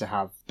didn't have to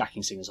have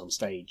backing singers on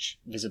stage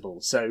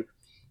visible. So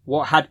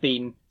what had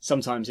been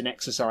sometimes an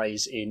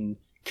exercise in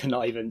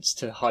connivance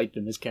to hide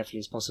them as carefully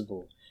as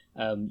possible,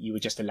 you were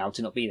just allowed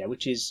to not be there,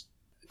 which is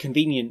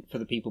convenient for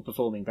the people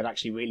performing, but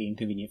actually really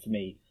inconvenient for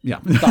me. Yeah.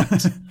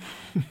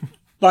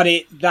 But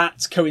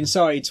that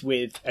coincides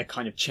with a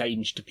kind of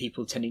change to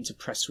people tending to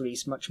press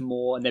release much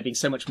more, and there being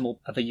so much more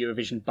of a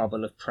Eurovision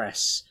bubble of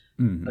press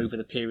over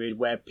the period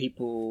where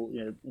people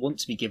want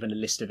to be given a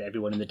list of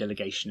everyone in the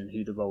delegation and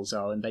who the roles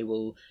are, and they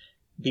will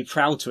be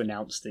proud to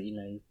announce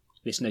that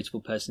this notable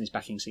person is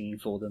backing singing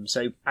for them.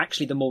 So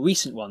actually the more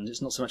recent ones,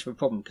 it's not so much of a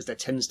problem because there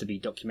tends to be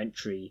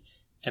documentary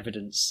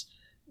evidence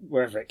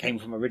wherever it came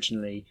from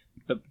originally,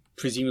 but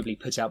presumably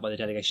put out by the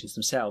delegations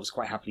themselves,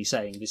 quite happily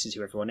saying this is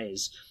who everyone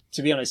is.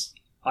 To be honest,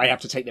 I have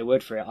to take their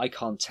word for it. I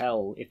can't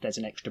tell if there's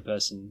an extra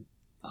person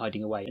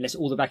hiding away, unless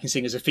all the backing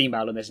singers are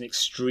female and there's an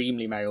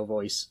extremely male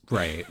voice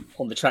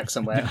on the track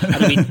somewhere. And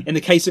I mean, in the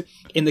case of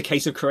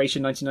Croatia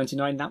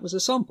 1999, that was a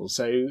sample.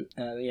 So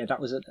that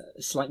was a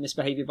slight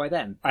misbehaviour by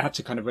them. I had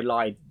to kind of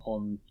rely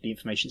on the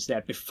information that's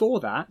there.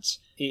 Before that,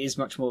 it is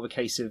much more of a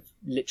case of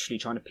literally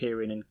trying to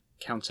peer in and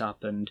count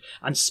up and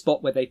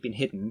spot where they've been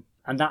hidden.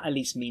 And that at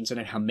least means I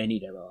know how many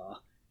there are.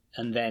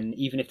 And then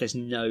even if there's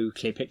no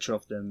clear picture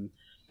of them,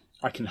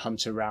 I can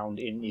hunt around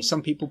in.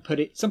 Some people put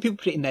it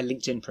in their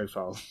LinkedIn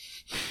profile.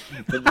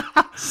 But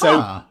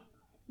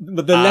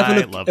the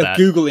level of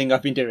Googling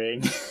I've been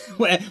doing,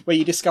 where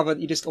you discover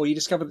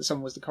that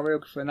someone was the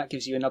choreographer, and that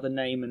gives you another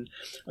name. And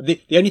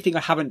the only thing I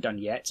haven't done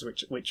yet,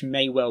 which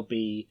may well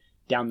be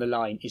down the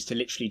line, is to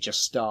literally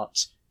just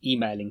start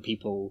emailing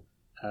people.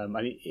 I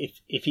mean,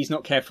 if he's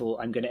not careful,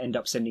 I'm going to end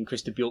up sending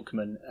Krista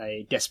Bjorkman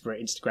a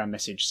desperate Instagram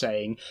message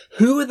saying,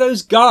 "Who are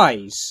those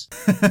guys?"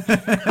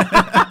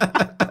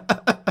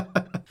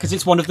 Because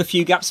it's one of the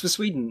few gaps for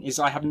Sweden, is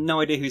I have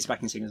no idea who his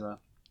backing singers are.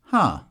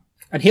 Huh.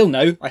 And he'll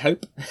know, I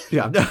hope.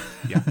 Yeah.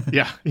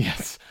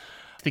 Yes.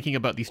 Thinking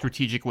about these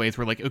strategic ways,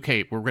 we're like,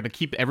 okay, we're going to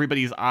keep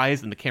everybody's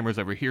eyes and the cameras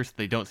over here so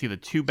they don't see the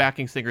two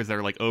backing singers that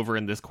are like over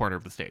in this corner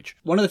of the stage.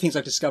 One of the things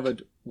I've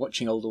discovered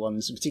watching older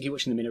ones, and particularly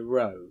watching them in a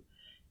row,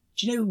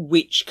 do you know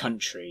which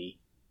country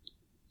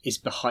is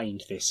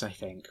behind this, I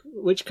think?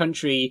 Which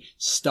country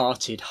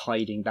started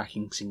hiding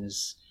backing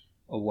singers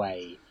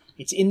away?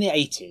 It's in the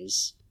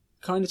 80s.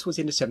 Kind of towards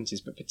the end of the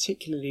 70s, but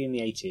particularly in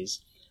the 80s,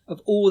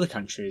 of all the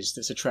countries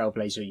that's a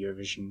trailblazer at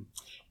Eurovision,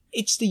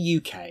 it's the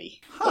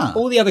UK. Huh.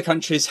 All the other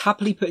countries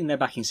happily putting their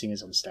backing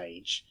singers on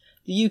stage.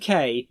 The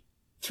UK,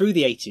 through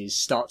the 80s,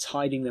 starts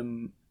hiding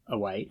them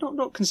away.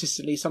 Not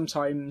consistently.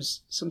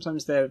 Sometimes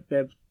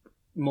they're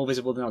more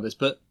visible than others.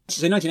 But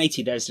so in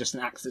 1980, there's just an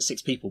act that's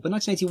 6 people. But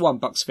 1981,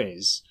 Bucks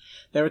Fizz,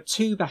 there are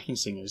 2 backing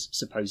singers,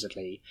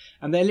 supposedly,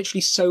 and they're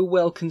literally so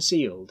well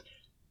concealed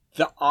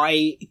that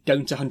I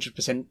don't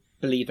 100%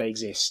 believe they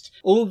exist.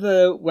 All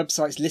the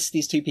websites list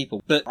these 2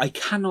 people, but I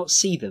cannot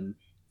see them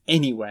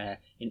anywhere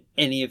in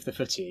any of the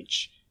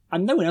footage.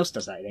 And no one else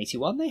does that in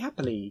 81. They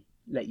happily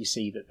let you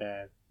see that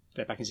they're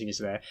their backing singers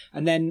are there.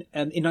 And then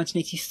in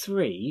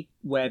 1983,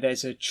 where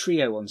there's a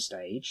trio on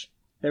stage,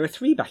 there are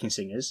 3 backing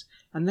singers,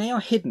 and they are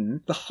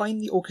hidden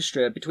behind the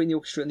orchestra, between the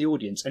orchestra and the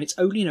audience, and it's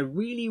only in a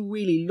really,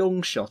 really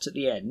long shot at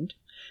the end.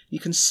 You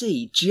can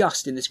see,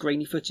 just in this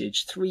grainy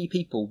footage, 3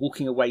 people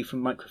walking away from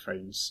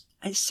microphones.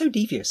 And it's so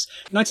devious.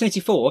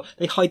 1984,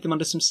 they hide them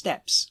under some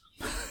steps.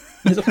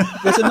 There's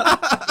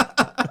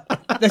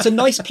a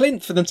nice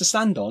plinth for them to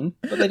stand on,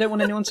 but they don't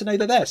want anyone to know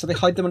they're there, so they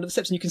hide them under the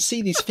steps, and you can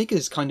see these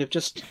figures kind of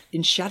just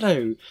in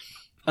shadow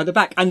at the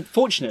back. And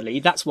fortunately,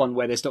 that's one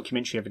where there's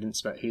documentary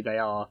evidence about who they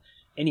are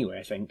anyway,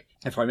 I think,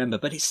 if I remember.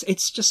 But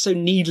it's just so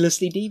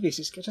needlessly devious.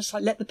 It's just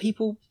like, let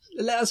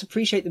us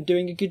appreciate them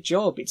doing a good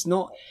job. It's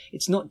not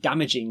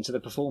damaging to the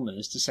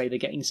performers to say they're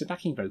getting some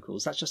backing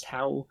vocals. That's just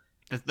how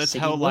that's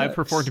how live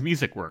performed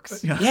music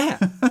works. Yeah,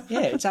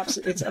 it's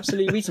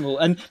absolutely reasonable.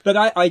 But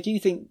I do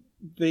think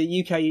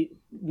the UK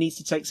needs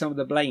to take some of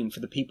the blame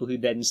for the people who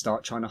then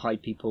start trying to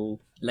hide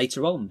people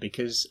later on,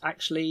 because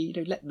actually,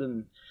 let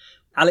them.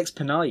 Alex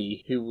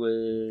Panayi, who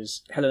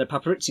was Helena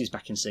Paparizzi's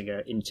backing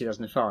singer in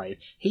 2005,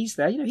 he's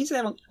there. He's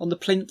there on the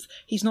plinth.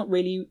 He's not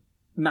really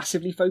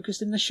massively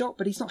focused in the shot,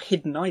 but he's not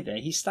hidden either.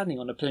 He's standing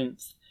on a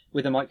plinth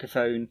with a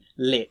microphone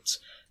lit.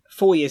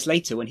 4 years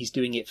later, when he's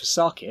doing it for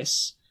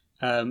Sarkis,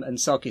 and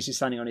Sarkis is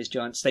standing on his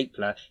giant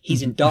stapler,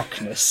 he's in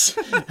darkness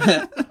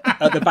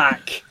at the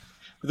back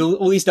with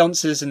all these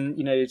dancers and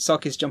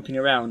Sarkis jumping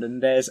around,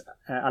 and there's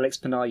Alex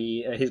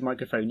Panayi, his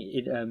microphone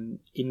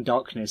in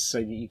darkness, so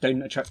you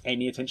don't attract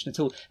any attention at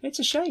all. It's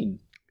a shame.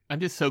 I'm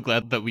just so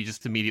glad that we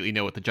just immediately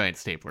know what the giant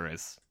stapler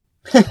is.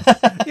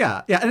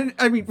 Yeah, and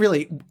I mean,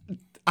 really,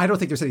 I don't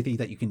think there's anything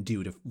that you can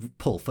do to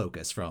pull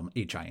focus from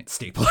a giant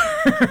stapler.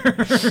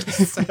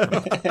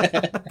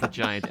 The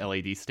giant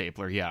LED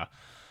stapler, yeah.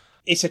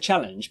 It's a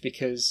challenge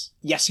because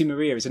Yasu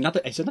Maria is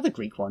another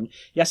Greek one.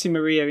 Yasu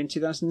Maria in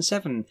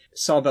 2007,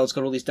 Sarbel's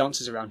got all these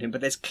dancers around him,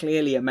 but there's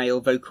clearly a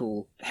male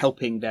vocal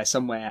helping there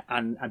somewhere,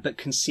 but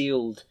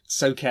concealed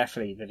so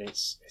carefully that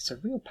it's a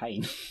real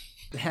pain.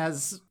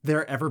 Has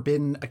there ever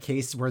been a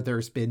case where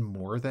there's been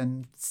more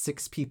than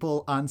 6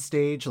 people on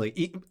stage?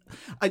 Like,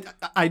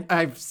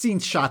 I've seen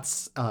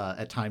shots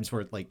at times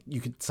where, like, you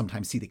could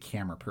sometimes see the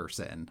camera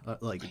person,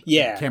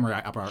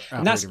 camera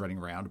operator running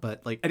around.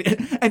 But like,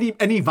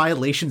 any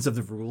violations of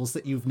the rules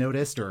that you've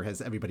noticed, or has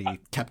everybody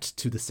kept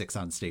to the 6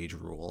 on stage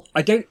rule?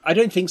 I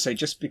don't think so.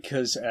 Just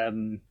because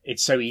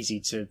it's so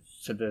easy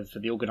for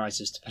the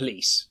organisers to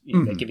police.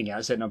 They're giving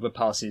out a certain number of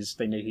passes.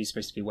 They know who's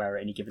supposed to be where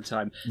at any given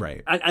time.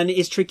 Right. And it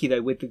is tricky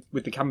though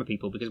with the camera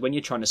people, because when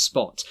you're trying to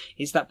spot,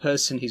 is that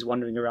person who's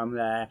wandering around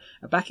there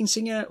a backing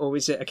singer, or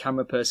is it a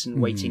camera person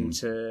waiting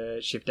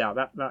to shift out?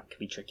 That can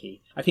be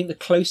tricky. I think the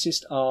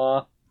closest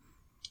one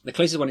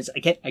is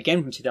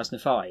again from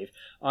 2005.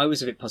 I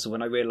was a bit puzzled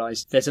when I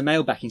realised there's a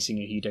male backing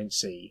singer who you don't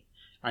see,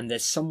 and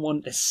there's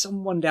someone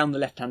down the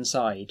left hand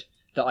side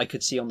that I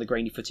could see on the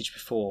grainy footage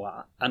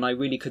before, and I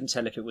really couldn't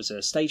tell if it was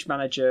a stage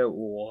manager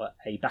or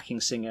a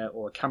backing singer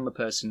or a camera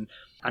person.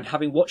 And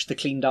having watched the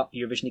cleaned up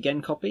Eurovision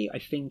Again copy, I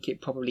think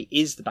it probably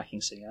is the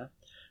backing singer.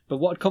 But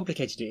what had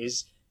complicated it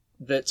is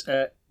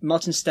that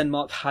Martin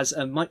Stenmark has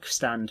a mic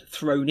stand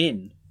thrown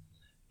in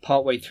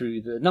partway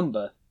through the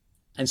number.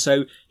 And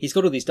so he's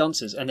got all these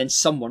dancers, and then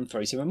someone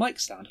throws him a mic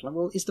stand. I'm like,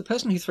 well, is the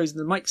person who throws in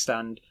the mic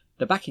stand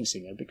the backing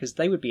singer? Because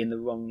they would be in the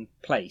wrong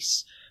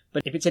place.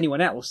 But if it's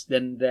anyone else,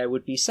 then there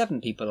would be 7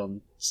 people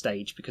on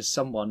stage, because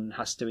someone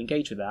has to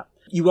engage with that.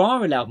 You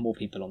are allowed more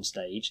people on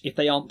stage if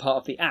they aren't part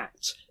of the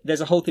act.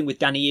 There's a whole thing with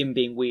Danny Im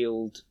being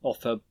wheeled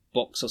off a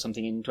box or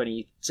something in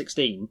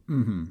 2016.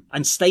 Mm-hmm.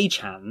 And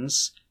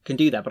stagehands can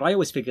do that. But I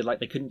always figured like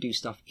they couldn't do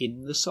stuff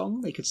in the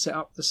song. They could set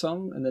up the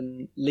song and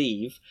then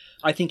leave.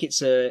 I think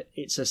it's a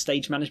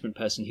stage management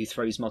person who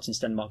throws Martin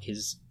Stenmark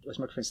his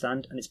microphone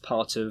stand, and it's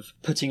part of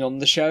putting on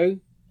the show,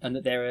 and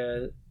that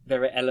there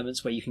are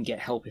elements where you can get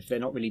help if they're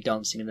not really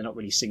dancing and they're not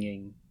really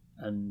singing,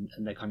 and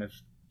they're kind of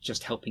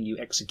just helping you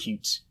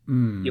execute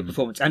your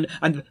performance. And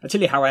I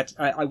tell you how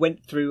I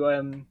went through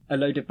a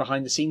load of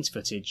behind the scenes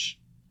footage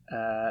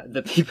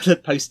that people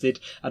had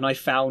posted, and I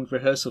found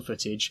rehearsal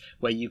footage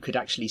where you could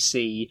actually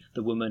see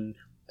the woman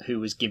who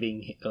was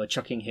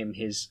chucking him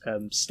his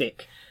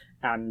stick,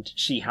 and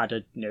she had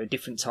a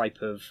different type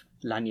of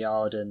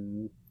lanyard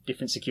and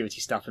different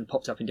security stuff, and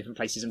popped up in different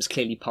places, and was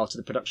clearly part of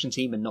the production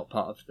team and not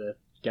part of the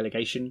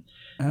delegation.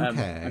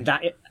 Okay.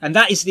 And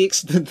that is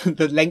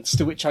the lengths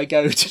to which I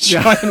go to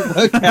try and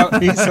work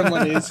out who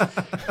someone is.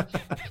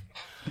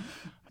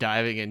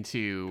 Diving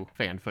into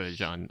fan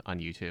footage on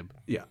YouTube.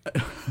 Yeah.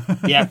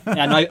 Yeah,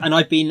 and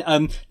I've been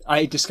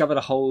I discovered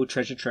a whole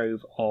treasure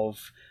trove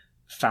of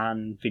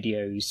fan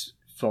videos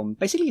from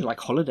basically like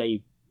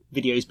holiday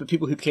videos, but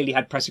people who clearly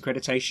had press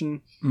accreditation.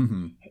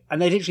 Mm-hmm.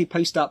 And they literally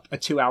post up a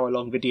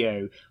 2-hour-long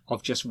video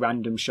of just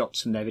random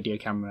shots from their video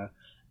camera,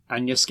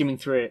 and you're skimming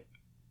through it,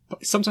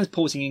 sometimes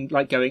pausing and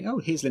like going, oh,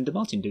 here's Linda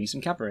Martin doing some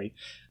cabaret,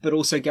 but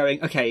also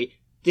going, okay,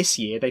 this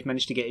year they've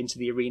managed to get into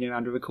the arena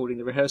and are recording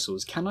the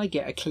rehearsals. Can I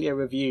get a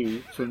clearer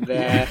view from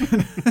their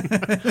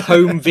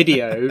home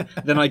video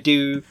than I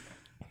do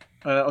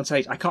on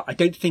stage. I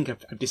don't think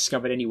I've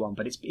discovered anyone,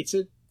 but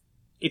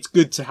it's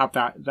good to have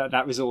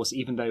that resource,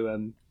 even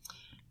though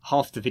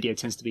half the video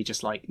tends to be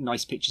just like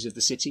nice pictures of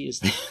the city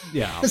as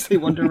they as they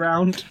wander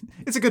around.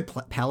 It's a good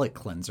palette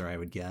cleanser, I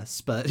would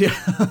guess. But yeah.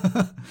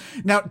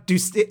 Now,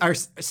 are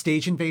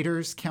Stage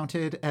Invaders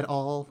counted at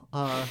all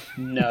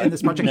No, in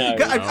this project? no.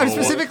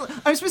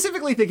 I'm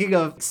specifically thinking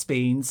of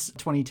Spain's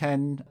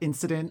 2010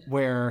 incident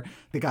where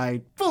the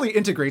guy fully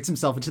integrates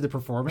himself into the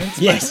performance.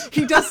 Yes.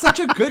 He does such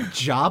a good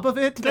job of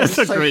it. That's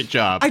a great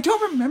job. I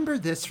don't remember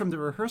this from the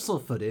rehearsal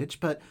footage,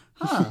 but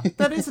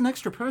that is an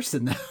extra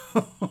person now.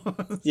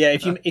 Yeah,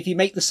 if you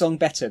make the song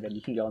better, then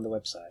you can go on the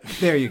website.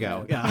 There you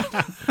go. Yeah.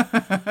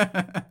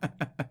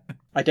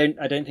 I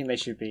don't think they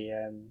should be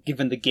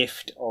given the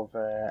gift of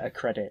a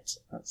credit.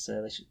 That's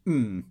they should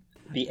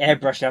be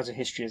airbrushed out of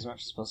history as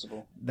much as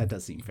possible. That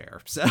does seem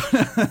fair. So,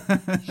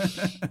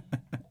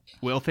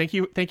 Will, thank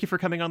you for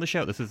coming on the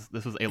show. This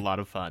was a lot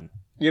of fun.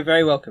 You're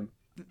very welcome.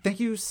 thank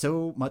you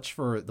so much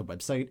for the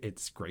website.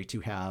 It's great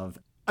to have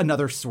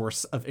another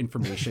source of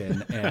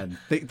information, and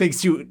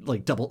thanks to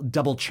like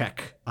double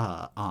check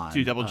on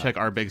To double check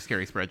our big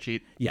scary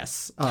spreadsheet.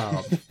 Yes.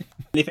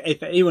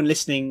 If anyone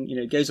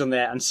listening, goes on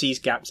there and sees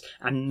gaps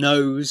and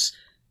knows,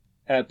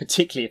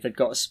 particularly if they've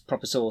got a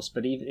proper source,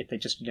 but even if they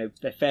just,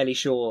 they're fairly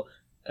sure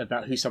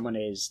about who someone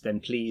is, then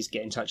please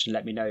get in touch and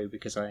let me know,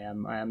 because I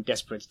am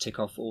desperate to tick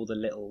off all the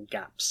little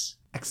gaps.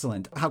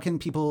 Excellent. How can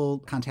people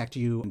contact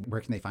you?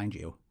 Where can they find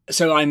you?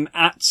 So I'm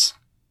at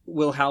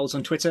Will Howells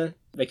on Twitter.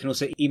 They can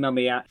also email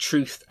me at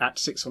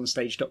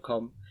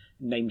truth@sixonstage.com,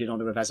 named in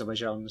honour of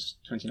Azerbaijan's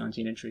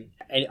 2019 entry.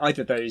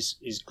 Either of those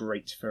is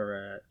great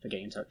for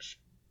getting in touch.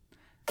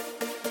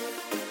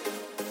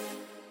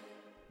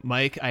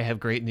 Mike, I have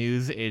great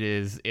news. It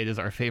is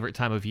our favorite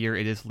time of year.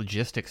 It is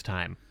logistics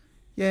time.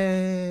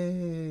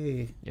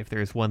 Yay! If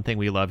there's one thing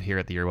we love here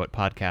at the Year What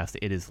Podcast,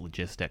 it is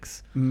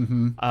logistics.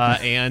 Mm-hmm.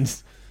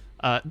 And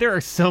there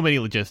are so many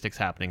logistics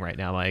happening right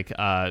now, Mike,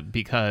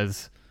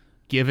 because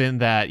given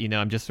that,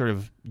 I'm just sort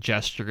of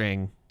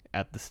gesturing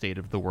at the state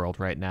of the world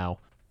right now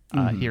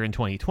here in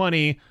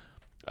 2020,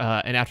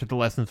 and after the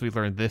lessons we've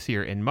learned this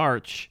year in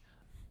March,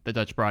 the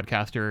Dutch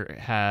broadcaster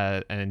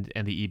and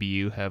the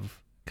EBU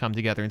have come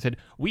together and said,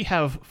 we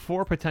have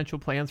 4 potential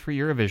plans for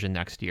Eurovision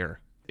next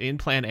year. In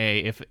plan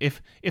A,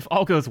 if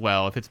all goes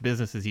well, if it's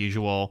business as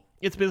usual,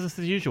 it's business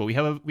as usual. We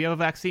have a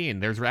vaccine.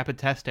 There's rapid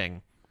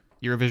testing.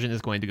 Eurovision is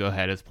going to go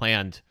ahead as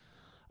planned.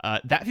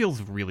 That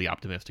feels really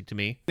optimistic to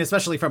me.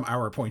 Especially from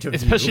our point of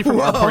view. Especially from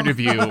our point of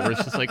view, where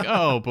it's just like,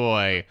 oh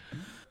boy.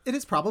 It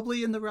is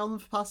probably in the realm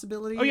of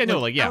possibility. Oh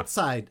yeah,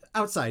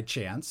 outside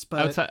chance,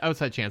 but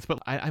outside chance.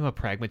 But I'm a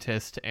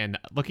pragmatist, and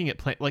looking at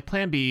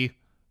Plan B.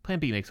 Plan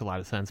B makes a lot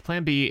of sense.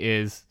 Plan B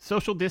is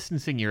social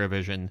distancing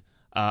Eurovision,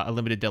 a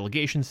limited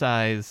delegation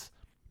size,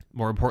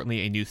 more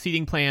importantly, a new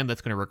seating plan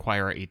that's going to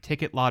require a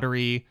ticket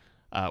lottery,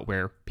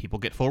 where people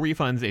get full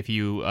refunds if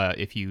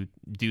you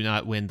do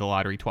not win the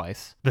lottery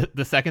twice.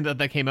 The second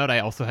that came out, I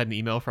also had an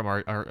email from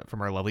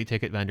our lovely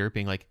ticket vendor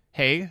being like,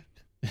 hey,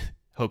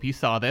 hope you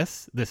saw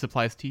this. This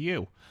applies to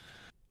you.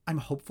 I'm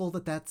hopeful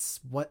that that's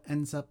what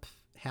ends up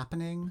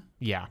happening.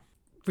 Yeah.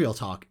 Real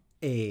talk.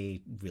 A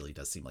really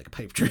does seem like a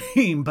pipe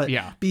dream, but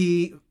yeah.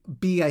 B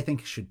I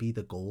think should be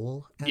the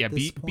goal at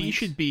this point. B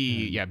should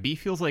be B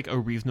feels like a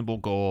reasonable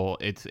goal.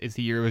 It's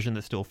the Eurovision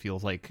that still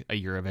feels like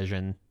a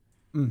Eurovision.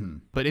 Mm-hmm.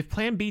 But if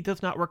Plan B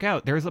does not work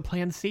out, there's a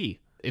Plan C.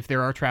 If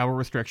there are travel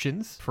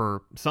restrictions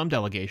for some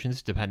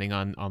delegations, depending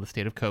on the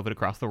state of COVID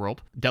across the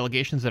world,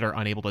 delegations that are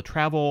unable to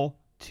travel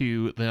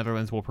to the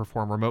Netherlands will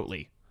perform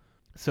remotely.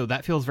 So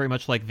that feels very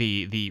much like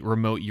the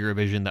remote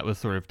Eurovision that was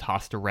sort of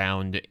tossed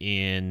around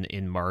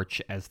in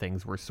March as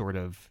things were sort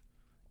of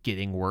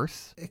getting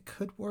worse. It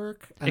could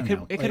work. It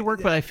could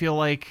work, but I feel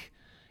like,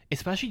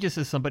 especially just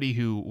as somebody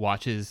who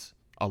watches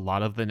a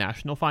lot of the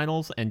national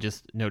finals and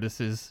just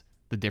notices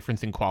the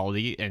difference in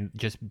quality, and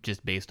just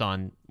based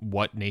on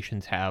what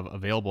nations have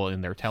available in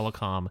their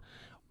telecom,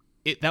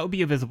 that would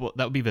be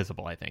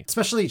visible, I think.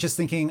 Especially just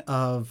thinking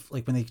of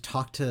like when they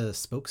talk to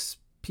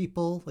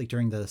spokespeople, like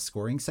during the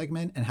scoring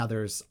segment, and how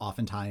there's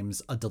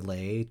oftentimes a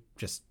delay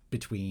just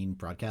between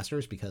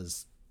broadcasters,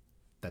 because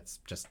that's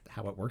just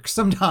how it works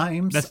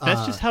sometimes.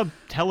 That's just how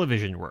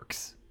television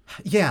works.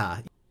 Yeah.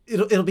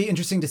 It'll be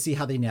interesting to see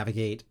how they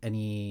navigate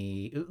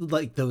any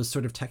like those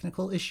sort of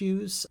technical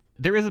issues.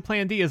 There is a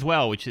Plan D as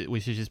well, which is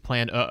just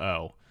Plan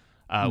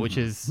which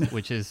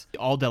is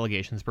all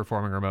delegations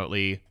performing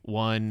remotely.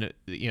 One,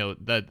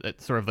 the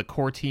sort of the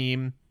core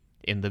team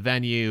in the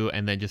venue,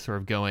 and then just sort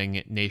of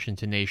going nation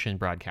to nation,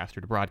 broadcaster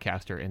to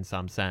broadcaster in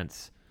some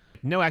sense.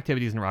 No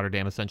activities in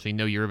Rotterdam, essentially,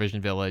 no Eurovision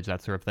Village,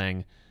 that sort of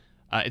thing.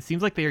 It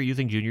seems like they are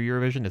using Junior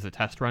Eurovision as a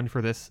test run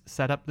for this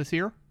setup this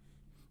year.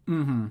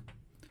 Mm-hmm.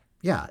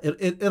 Yeah,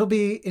 it'll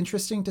be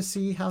interesting to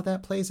see how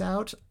that plays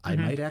out. I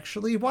might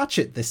actually watch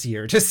it this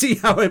year to see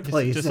how it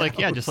plays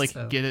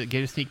out. Get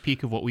a sneak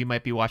peek of what we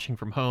might be watching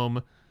from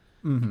home.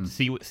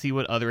 Mm-hmm. See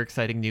what other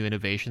exciting new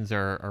innovations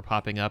are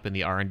popping up in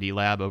the R&D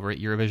lab over at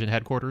Eurovision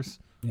headquarters.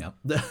 Yeah,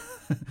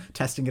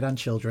 testing it on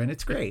children.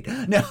 It's great.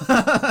 No.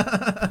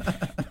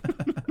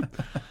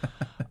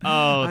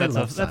 Oh, I that's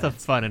love a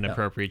science. fun and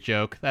appropriate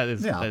joke. That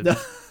is, Yeah.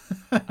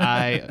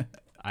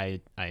 I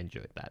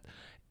enjoyed that.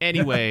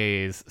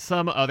 Anyways,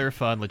 some other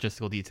fun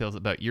logistical details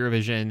about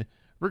Eurovision,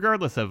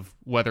 regardless of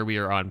whether we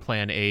are on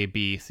plan A,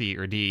 B, C,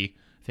 or D.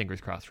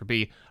 Fingers crossed for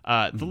B.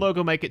 The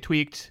logo might get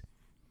tweaked.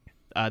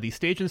 The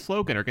stage and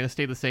slogan are going to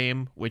stay the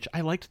same, which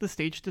I liked the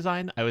stage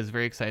design. I was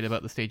very excited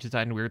about the stage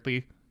design,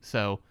 weirdly.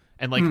 So,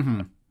 and like,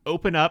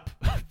 Open Up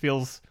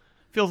feels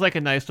like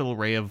a nice little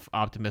ray of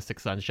optimistic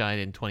sunshine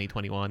in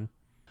 2021.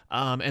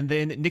 And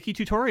then Nikki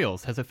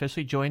Tutorials has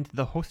officially joined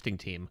the hosting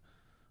team,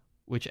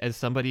 which, as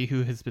somebody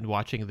who has been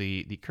watching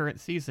the current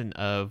season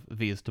of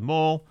Vies de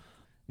Mol,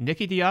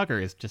 Nikki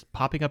Diager is just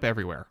popping up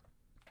everywhere.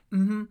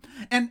 Mm-hmm.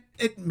 And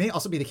it may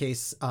also be the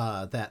case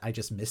that I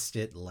just missed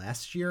it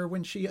last year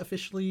when she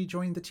officially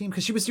joined the team,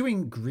 because she was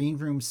doing green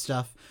room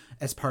stuff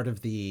as part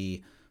of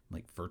the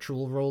like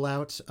virtual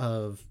rollout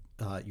of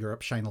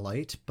Europe Shine a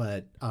Light.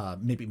 But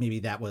maybe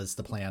that was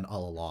the plan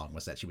all along,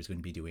 was that she was going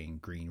to be doing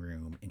green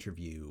room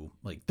interview,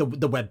 like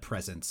the web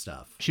presence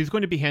stuff. She's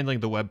going to be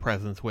handling the web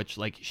presence, which,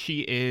 like,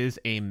 she is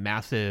a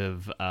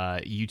massive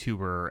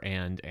YouTuber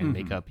and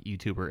makeup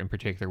YouTuber in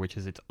particular, which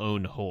is its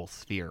own whole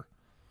sphere.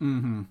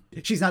 Mm-hmm.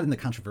 She's not in the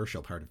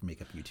controversial part of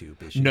makeup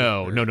YouTube, is she?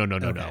 No.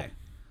 Okay.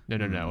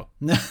 No.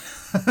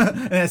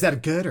 And is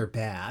that good or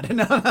bad?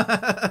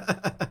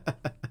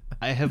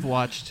 I have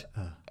watched,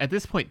 at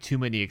this point, too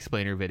many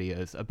explainer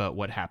videos about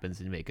what happens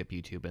in makeup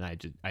YouTube, and I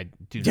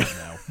do not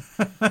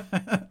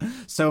know.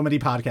 So many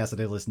podcasts that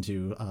I listen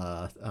to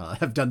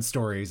have done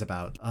stories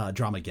about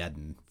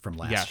Dramageddon from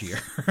last year.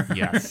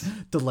 Yes.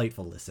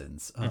 Delightful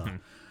listens.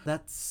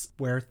 That's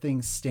where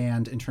things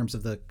stand in terms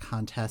of the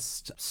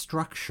contest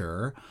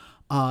structure.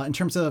 In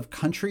terms of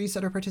countries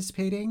that are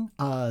participating,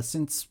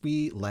 since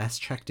we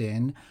last checked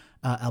in,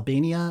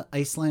 Albania,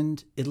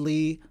 Iceland,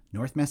 Italy,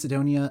 North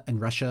Macedonia, and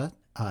Russia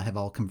have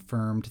all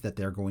confirmed that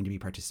they're going to be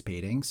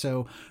participating.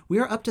 So we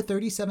are up to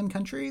 37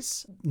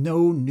 countries.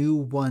 No new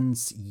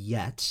ones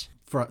yet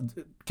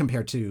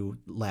compared to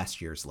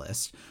last year's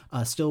list.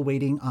 Still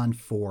waiting on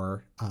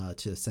 4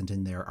 to send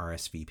in their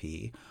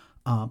RSVP.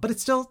 But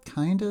it's still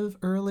kind of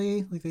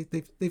early.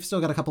 Like they've still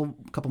got a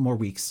couple more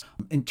weeks.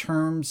 In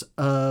terms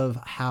of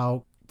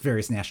how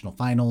various national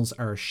finals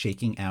are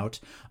shaking out,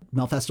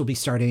 Melfest will be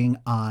starting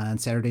on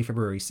Saturday,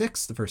 February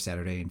 6th, the first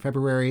Saturday in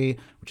February,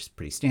 which is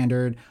pretty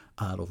standard.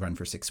 It'll run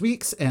for 6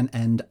 weeks and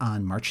end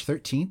on March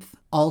 13th.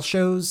 All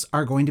shows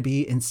are going to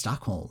be in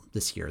Stockholm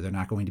this year. They're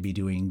not going to be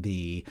doing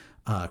the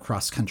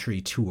cross-country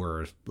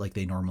tour like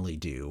they normally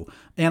do.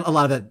 And a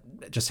lot of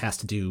that just has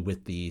to do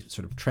with the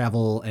sort of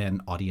travel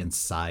and audience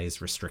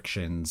size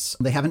restrictions.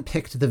 They haven't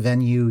picked the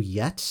venue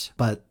yet,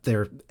 but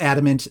they're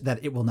adamant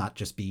that it will not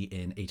just be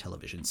in a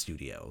television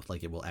studio.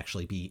 Like, it will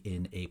actually be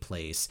in a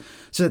place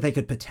so that they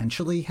could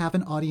potentially have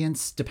an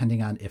audience,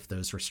 depending on if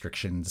those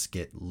restrictions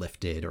get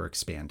lifted or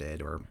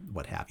expanded or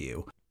what have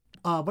you.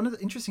 One of the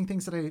interesting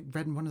things that I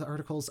read in one of the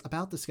articles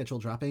about the schedule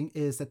dropping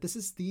is that this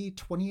is the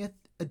 20th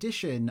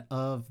edition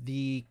of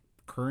the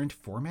current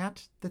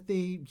format that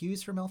they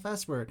use for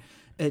Melfest, where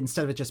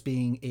instead of it just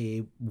being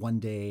a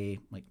one-day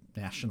like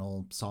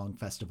national song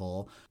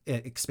festival,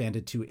 it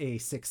expanded to a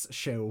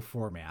 6-show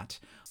format.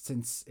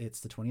 Since it's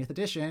the 20th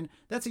edition,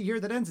 that's a year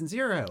that ends in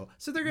 0,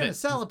 so they're going to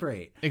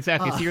celebrate.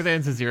 Exactly, it's a year that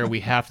ends in 0.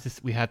 We have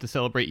to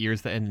celebrate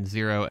years that end in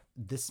 0.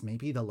 This may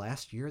be the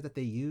last year that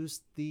they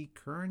use the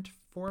current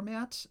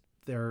format.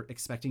 They're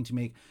expecting to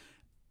make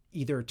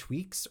either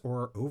tweaks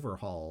or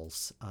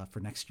overhauls for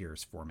next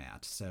year's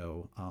format.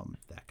 So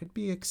that could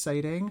be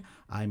exciting.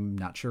 I'm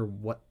not sure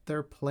what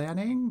they're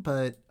planning,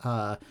 but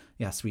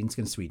Sweden's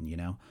going to Sweden, you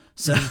know?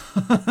 So,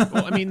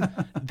 well, I mean,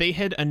 they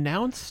had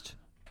announced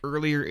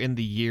earlier in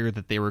the year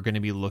that they were going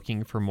to be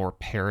looking for more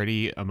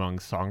parity among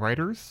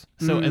songwriters.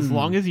 So as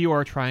long as you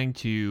are trying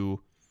to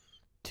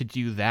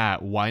do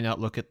that, why not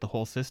look at the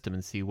whole system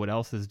and see what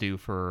else is due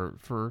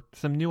for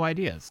some new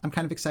ideas? I'm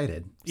kind of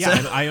excited. Yeah,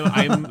 so.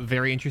 I'm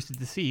very interested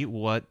to see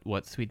what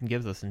Sweden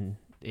gives us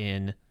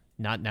in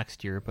not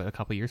next year, but a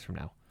couple years from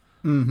now.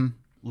 Mm-hmm.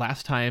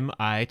 Last time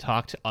I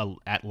talked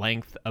at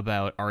length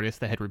about artists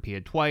that had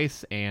repeated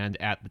twice, and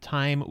at the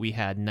time we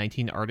had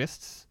 19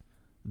 artists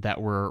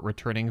that were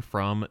returning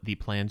from the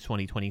planned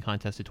 2020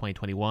 contest to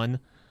 2021.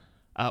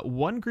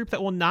 One group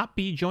that will not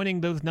be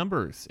joining those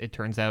numbers, it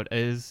turns out,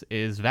 is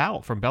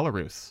Val from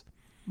Belarus.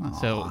 Aww.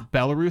 So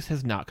Belarus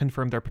has not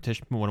confirmed their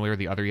petition one way or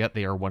the other yet.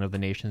 They are one of the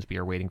nations we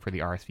are waiting for the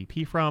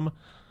RSVP from.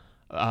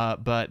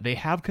 But they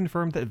have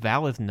confirmed that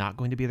Val is not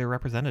going to be their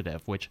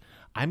representative, which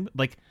I'm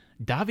like,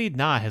 David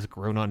Na has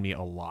grown on me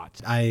a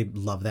lot. I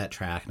love that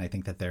track, and I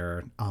think that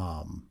they're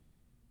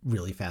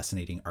really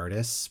fascinating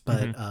artists.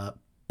 But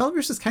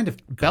Belarus is kind of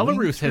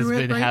Belarus has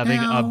been having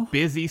a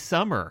busy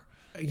summer.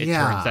 It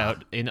turns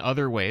out, in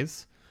other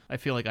ways. I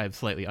feel like I've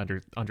slightly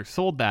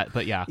undersold that,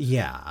 but yeah.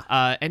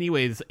 Yeah.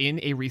 Anyways, in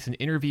a recent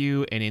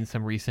interview and in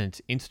some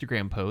recent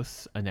Instagram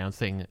posts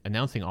announcing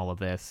all of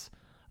this,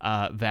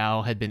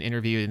 Val had been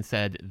interviewed and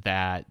said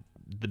that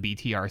the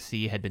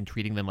BTRC had been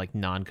treating them like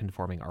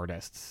non-conforming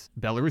artists.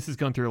 Belarus is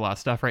going through a lot of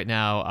stuff right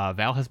now.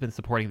 Val has been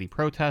supporting the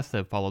protests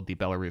that followed the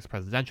Belarus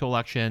presidential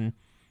election,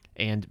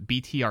 and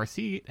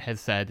BTRC has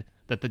said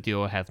that the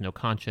duo has no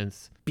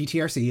conscience.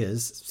 BTRC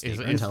is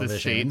state-run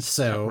television,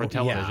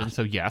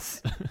 so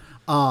yes.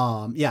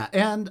 Yeah,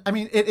 and I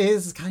mean, it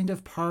is kind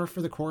of par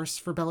for the course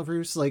for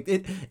Belarus. Like,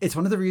 it's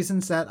one of the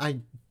reasons that I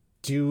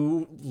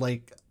do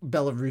like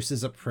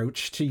Belarus's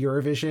approach to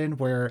Eurovision,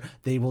 where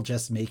they will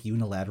just make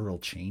unilateral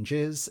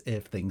changes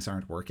if things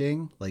aren't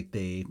working. Like,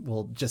 they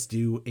will just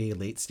do a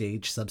late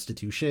stage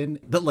substitution,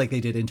 but like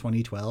they did in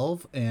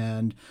 2012,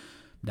 and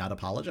not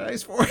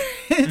apologize for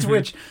it,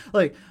 which,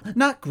 like,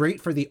 not great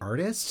for the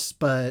artists,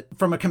 but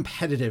from a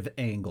competitive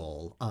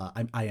angle,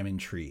 I am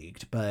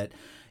intrigued. But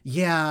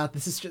yeah,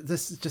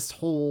 this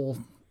whole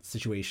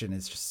situation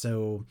is just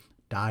so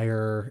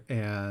dire,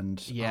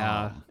 and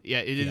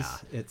it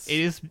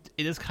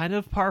is kind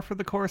of par for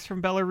the course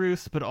from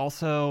Belarus, but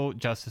also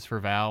justice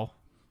for Val.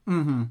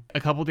 A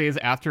couple days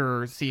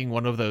after seeing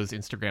one of those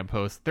Instagram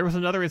posts, there was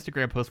another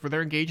Instagram post where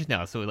they're engaged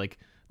now, so like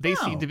they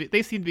seem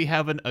to be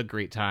having a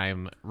great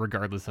time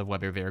regardless of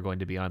whether they're going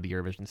to be on the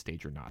Eurovision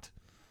stage or not.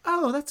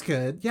 Oh, that's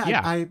good.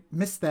 Yeah. I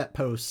missed that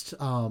post,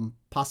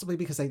 possibly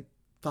because I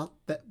thought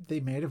that they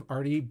might have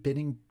already been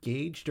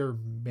engaged or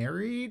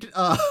married.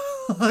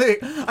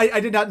 I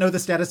did not know the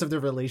status of their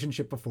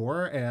relationship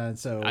before, and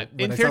so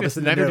in fairness,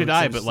 neither did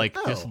I. But like,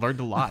 just learned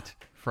a lot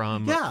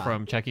from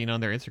checking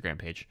on their Instagram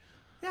page.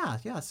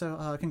 Yeah.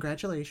 So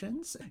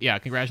congratulations. Yeah,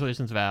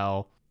 congratulations,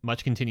 Val.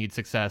 Much continued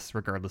success,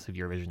 regardless of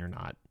Eurovision or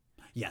not.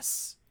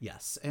 Yes,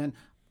 and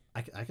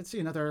I could see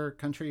another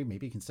country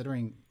maybe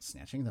considering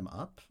snatching them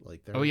up.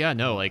 Like,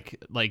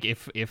 like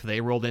if they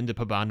rolled into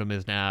Pobandum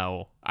Is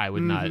Now, I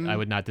would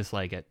not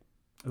dislike it.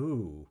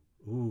 Ooh,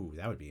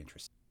 that would be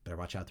interesting. Better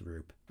watch out, the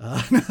group.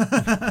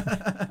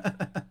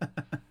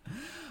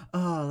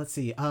 Let's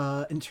see.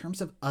 In terms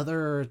of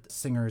other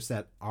singers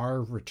that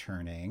are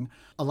returning,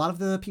 a lot of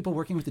the people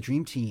working with the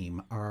Dream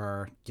Team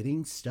are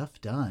getting stuff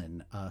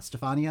done.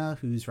 Stefania,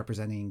 who's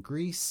representing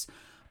Greece,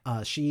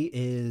 she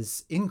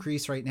is in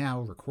Greece right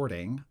now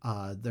recording.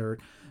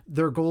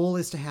 Their goal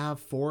is to have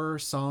 4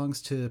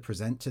 songs to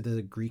present to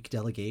the Greek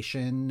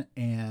delegation,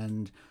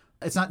 and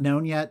it's not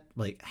known yet,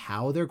 like,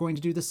 how they're going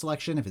to do the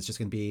selection, if it's just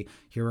going to be,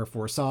 here are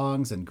 4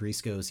 songs, and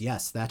Greece goes,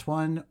 yes, that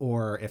one,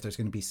 or if there's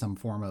going to be some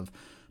form of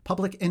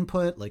public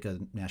input, like a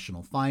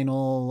national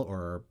final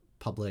or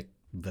public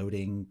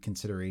voting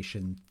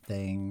consideration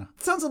thing.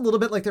 It sounds a little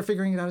bit like they're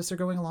figuring it out as they're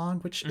going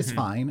along, which is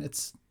fine.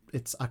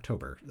 It's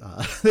October.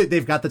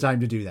 They've got the time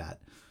to do that.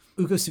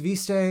 Ugo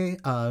Saviste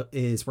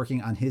is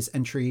working on his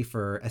entry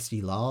for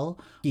SD Lal.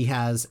 He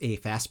has a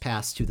fast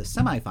pass to the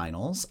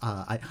semifinals.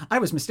 I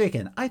was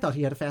mistaken. I thought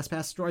he had a fast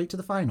pass right to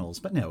the finals,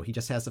 but no, he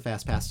just has a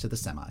fast pass to the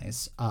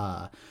semis.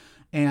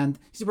 And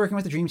he's working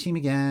with the Dream Team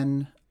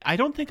again. I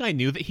don't think I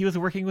knew that he was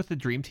working with the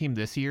Dream Team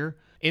this year.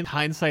 In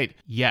hindsight,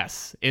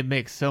 yes, it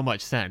makes so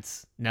much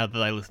sense now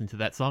that I listen to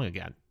that song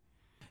again.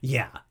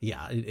 Yeah,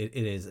 it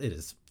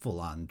is full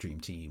on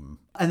Dream Team.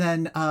 And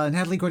then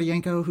Natalie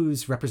Gordienko,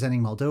 who's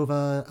representing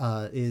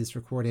Moldova, is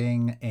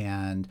recording,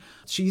 and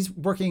she's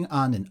working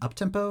on an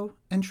uptempo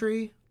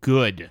entry.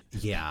 Good.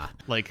 Yeah.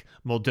 Like,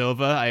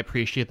 Moldova, I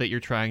appreciate that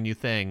you're trying new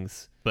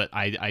things, but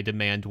I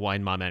demand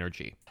Wine Mom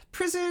energy.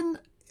 Prison,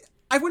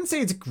 I wouldn't say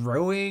it's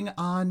growing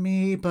on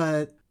me,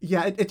 but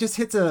yeah, it just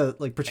hits a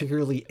like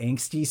particularly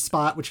angsty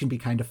spot, which can be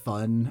kind of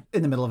fun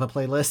in the middle of a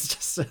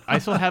playlist. So. I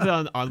still have it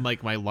on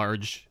like my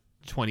large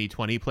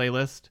 2020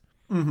 playlist,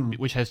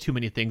 which has too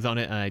many things on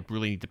it, and I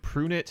really need to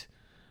prune it.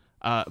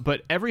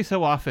 But every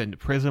so often,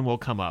 Prism will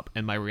come up,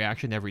 and my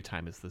reaction every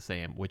time is the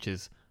same, which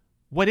is,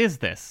 what is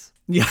this?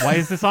 Yeah. Why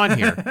is this on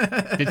here?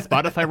 Did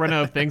Spotify run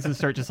out of things and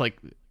start just like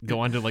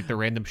go onto like the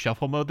random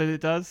shuffle mode that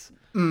it does?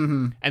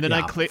 And then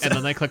I click to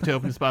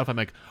open Spotify. I'm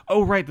like,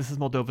 oh right, this is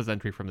Moldova's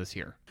entry from this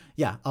year.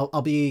 Yeah,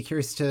 I'll be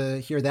curious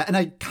to hear that. And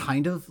I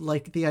kind of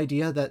like the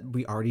idea that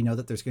we already know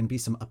that there's going to be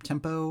some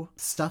uptempo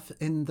stuff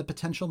in the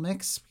potential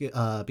mix,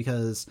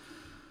 because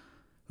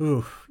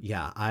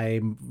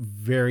I'm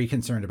very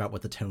concerned about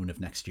what the tone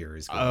of next year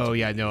is going to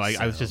be.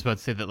 I was just about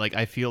to say that, like,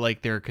 I feel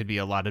like there could be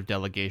a lot of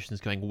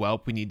delegations going,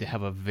 well, we need to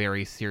have a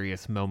very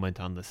serious moment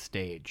on the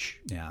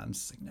stage. Yeah, I'm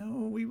just like,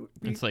 no, we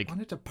like,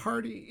 wanted to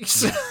party.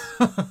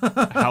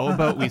 How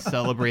about we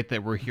celebrate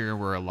that we're here and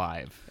we're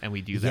alive, and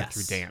we do that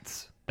through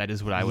dance? That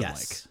is what I would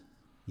like.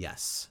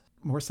 Yes.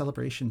 More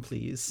celebration,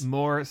 please.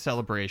 More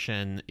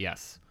celebration,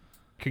 yes.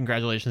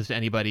 Congratulations to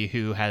anybody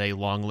who had a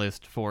long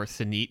list for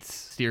Sanit's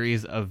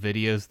series of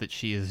videos that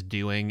she is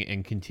doing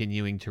and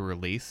continuing to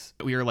release.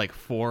 We are like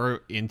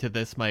 4 into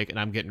this, Mike, and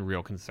I'm getting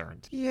real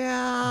concerned.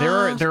 Yeah.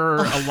 There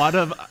are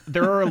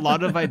a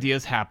lot of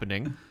ideas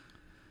happening.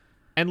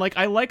 And like,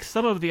 I like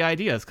some of the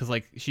ideas because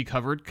like she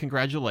covered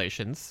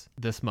Congratulations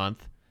this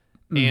month.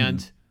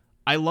 And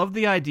I love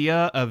the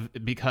idea of,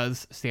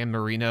 because San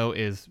Marino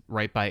is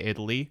right by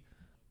Italy,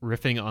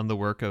 riffing on the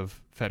work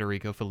of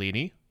Federico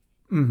Fellini.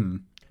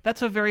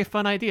 That's a very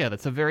fun idea.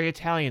 That's a very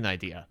Italian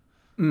idea.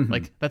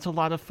 Like, that's a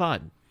lot of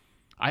fun.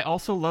 I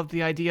also love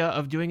the idea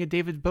of doing a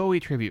David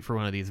Bowie tribute for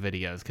one of these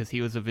videos because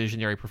he was a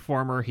visionary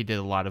performer. He did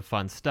a lot of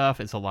fun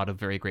stuff. It's a lot of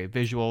very great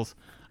visuals.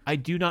 I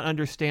do not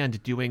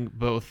understand doing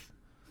both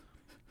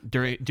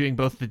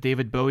the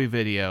David Bowie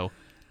video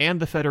and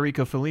the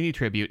Federico Fellini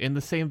tribute in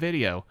the same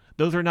video.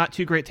 Those are not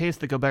two great tastes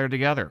that go better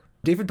together.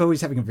 David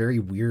Bowie's having a very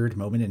weird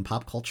moment in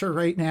pop culture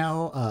right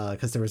now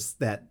because there was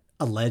that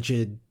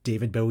alleged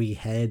David Bowie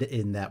head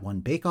in that one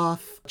Bake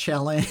Off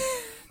challenge.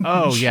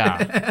 Oh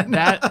yeah,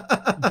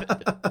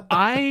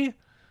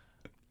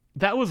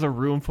 that was a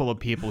room full of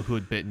people who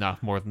had bitten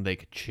off more than they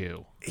could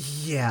chew.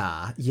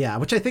 Yeah,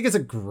 which I think is a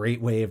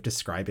great way of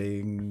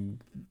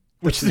describing.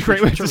 Which is a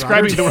great way of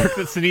describing the work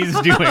that Sinead is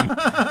doing.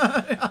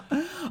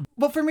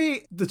 Well, for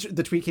me,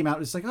 the tweet came out. It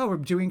was like, "Oh, we're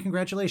doing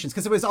congratulations,"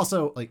 because it was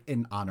also like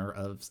in honor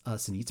of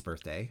Sinead's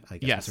birthday. I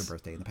guess yes. it was her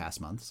birthday in the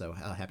past month. So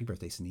happy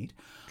birthday, Sinead!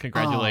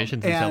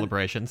 Congratulations and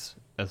celebrations,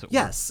 as it were.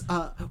 Yes.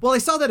 Well, I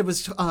saw that it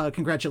was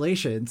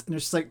congratulations, and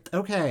it's just like,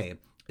 okay,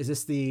 is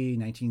this the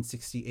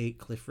 1968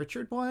 Cliff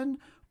Richard one,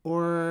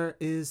 or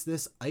is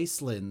this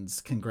Iceland's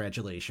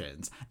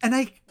congratulations? And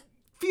I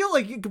feel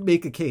like you could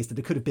make a case that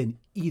it could have been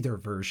either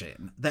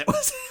version that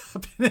was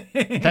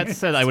happening. That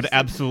said, I would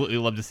absolutely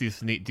love to see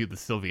Sinead do the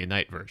Sylvia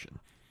Knight version.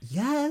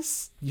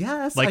 Yes.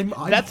 Like I'm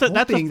that's a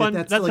fun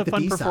like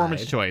fun B-side.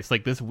 performance choice.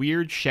 Like this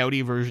weird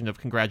shouty version of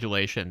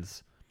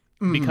congratulations,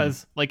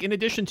 because like in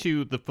addition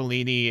to the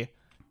Fellini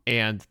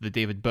and the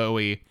David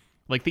Bowie,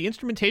 like the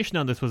instrumentation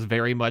on this was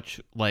very much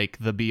like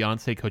the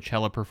Beyonce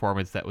Coachella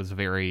performance that was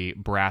very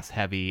brass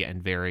heavy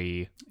and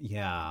very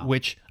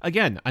Which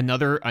again,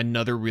 another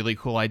really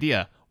cool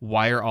idea.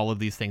 Why are all of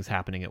these things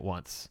happening at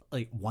once?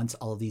 Like once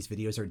all of these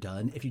videos are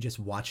done, if you just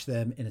watch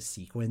them in a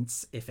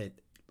sequence, if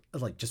it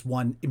like just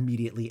one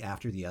immediately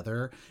after the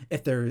other,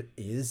 if there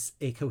is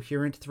a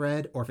coherent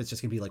thread, or if it's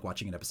just gonna be like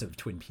watching an episode of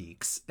Twin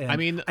Peaks. And I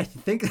mean, I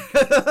think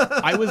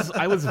I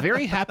was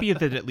very happy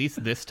that at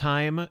least this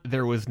time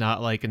there was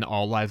not like an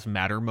All Lives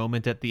Matter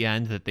moment at the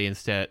end, that they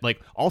instead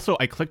like. Also,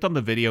 I clicked on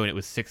the video and it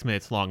was 6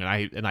 minutes long,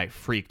 and I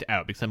freaked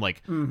out because I'm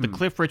like, the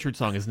Cliff Richard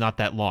song is not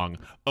that long.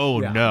 Oh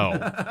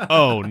no,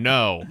 oh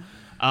no.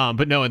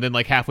 But no, and then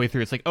like halfway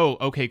through, it's like, oh,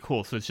 okay,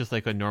 cool. So it's just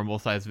like a normal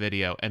size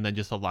video, and then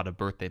just a lot of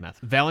birthday mess.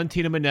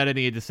 Valentina Monetta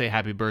needed to say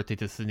happy birthday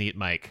to Sinead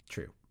Mike.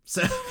 True.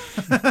 So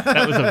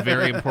that was a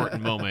very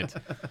important moment.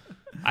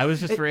 I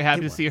was just very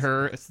happy to see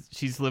her.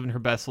 She's living her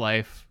best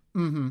life.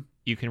 Mm-hmm.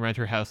 You can rent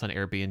her house on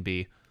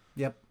Airbnb.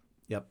 Yep.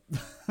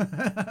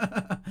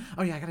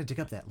 Oh yeah, I gotta dig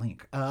up that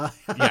link.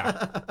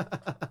 Yeah.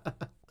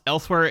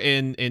 Elsewhere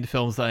in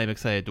films that I'm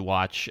excited to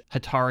watch,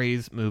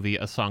 Hatari's movie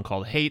A Song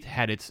Called Hate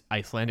had its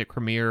Icelandic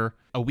premiere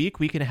a week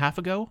and a half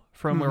ago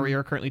from where we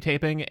are currently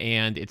taping,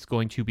 and it's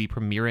going to be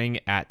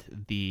premiering at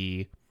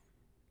the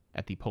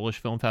Polish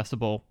Film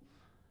Festival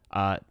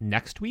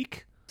next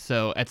week.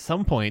 So at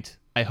some point,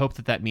 I hope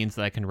that means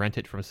that I can rent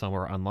it from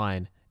somewhere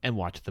online and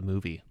watch the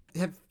movie.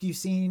 Have you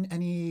seen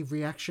any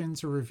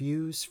reactions or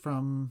reviews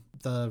from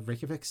the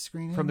Reykjavik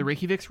screening? From the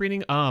Reykjavik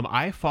screening?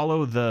 I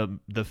follow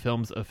the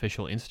film's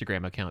official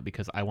Instagram account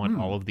because I want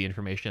all of the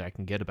information I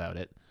can get about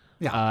it.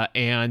 Yeah.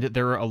 And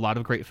there are a lot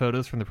of great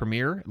photos from the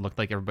premiere. It looked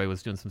like everybody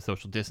was doing some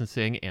social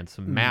distancing and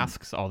some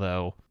masks,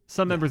 although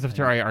some members of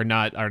Hatari are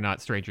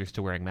not strangers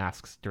to wearing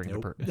masks during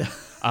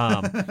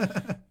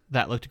the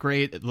that looked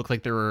great. It looked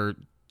like there were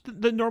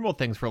the normal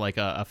things for like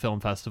a film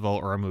festival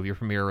or a movie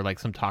premiere, or like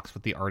some talks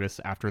with the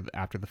artists after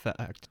the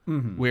fact,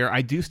 where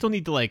I do still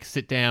need to like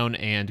sit down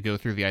and go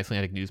through the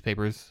Icelandic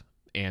newspapers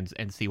and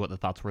see what the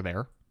thoughts were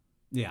there.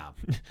 Yeah.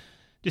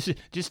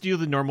 Just do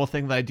the normal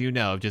thing that I do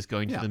now of just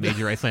going to the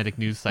major Icelandic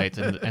news sites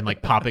and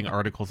like popping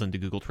articles into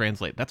Google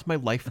Translate. That's my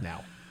life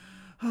now.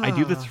 I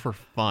do this for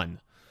fun.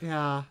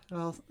 Yeah,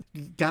 well,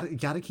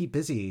 gotta keep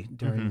busy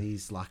during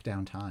these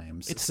lockdown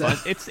times. It's fun.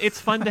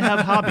 It's fun to have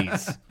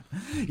hobbies.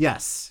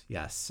 Yes,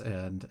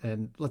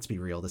 and let's be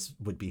real, this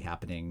would be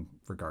happening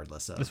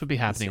regardless of. This would be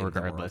happening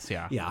regardless,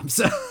 yeah. Yeah.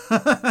 So,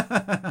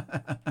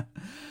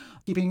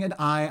 keeping an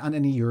eye on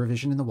any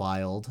Eurovision in the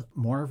wild.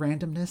 More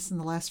randomness in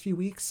the last few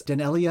weeks.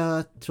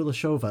 Danelia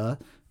Tulashova,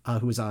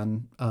 who was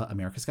on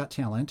America's Got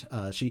Talent,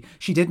 she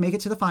did make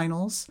it to the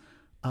finals.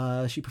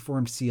 She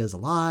performed Sia's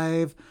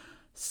Alive.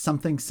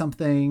 Something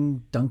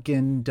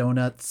Dunkin'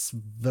 Donuts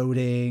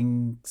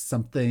voting,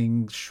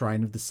 something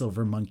Shrine of the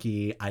Silver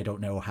Monkey. I don't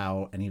know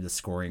how any of the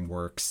scoring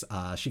works.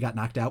 She got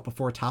knocked out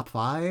before top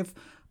 5.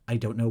 I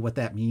don't know what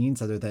that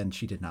means other than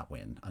she did not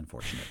win,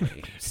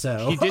 unfortunately.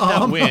 So she did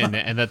not win,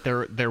 and that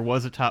there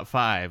was a top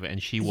 5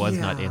 and she was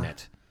not in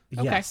it.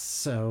 Okay. Yes.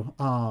 So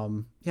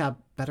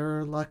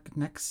better luck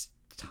next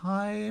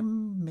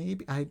time,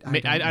 maybe. I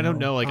don't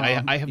know. Like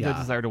I have no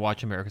desire to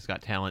watch America's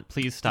Got Talent.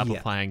 Please stop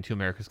applying to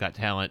America's Got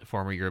Talent,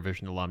 former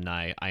Eurovision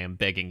alumni. I am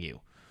begging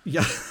you.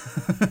 Yeah.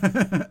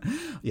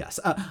 Yes.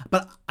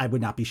 But I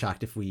would not be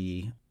shocked if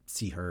we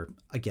see her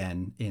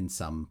again in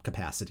some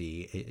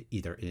capacity,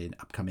 either in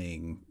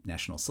upcoming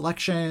national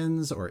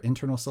selections or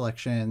internal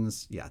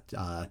selections. Yeah,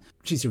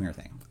 she's doing her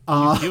thing.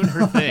 She's doing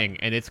her thing,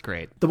 and it's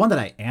great. The one that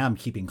I am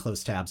keeping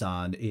close tabs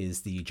on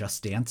is the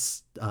Just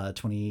Dance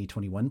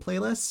 2021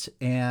 playlist,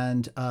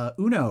 and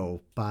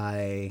Uno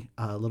by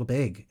Little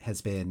Big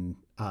has been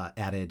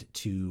added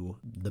to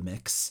the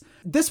mix.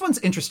 This one's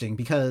interesting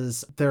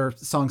because their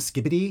song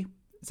Skibbity,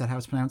 is that how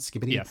it's pronounced?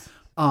 Skibbity? Yes.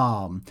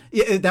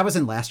 That was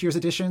in last year's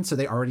edition, so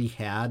they already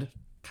had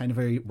kind of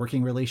a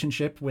working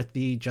relationship with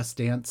the Just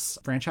Dance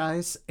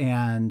franchise.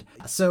 And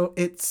so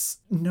it's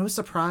no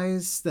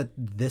surprise that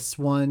this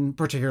one,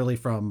 particularly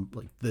from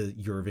like the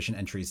Eurovision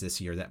entries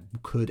this year that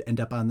could end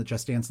up on the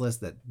Just Dance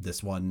list, that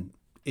this one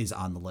is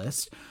on the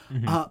list.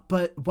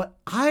 But what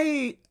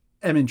I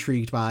am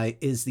intrigued by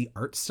is the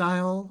art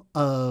style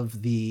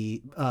of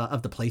the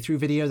playthrough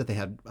video that they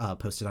had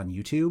posted on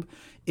YouTube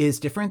is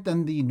different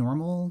than the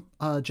normal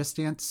Just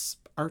Dance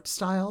art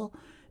style.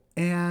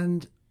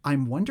 And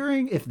I'm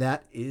wondering if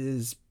that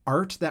is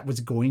art that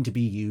was going to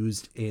be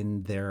used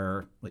in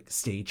their like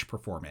stage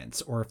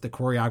performance, or if the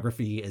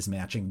choreography is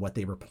matching what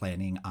they were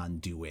planning on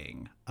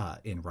doing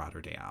in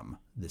Rotterdam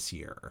this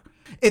year.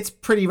 It's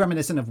pretty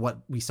reminiscent of what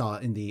we saw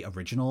in the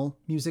original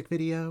music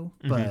video,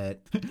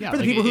 but Yeah, for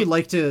the like people who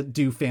like to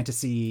do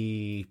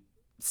fantasy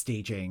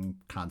staging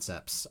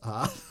concepts,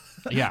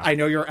 Yeah. I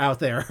know you're out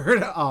there.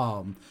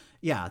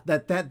 Yeah,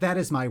 that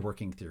is my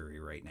working theory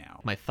right now.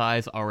 My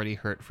thighs already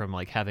hurt from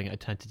like having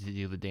attempted to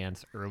do the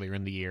dance earlier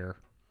in the year.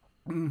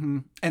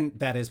 And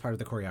that is part of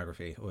the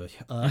choreography.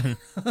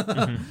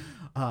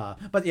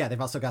 But yeah,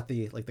 they've also got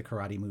the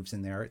karate moves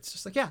in there. It's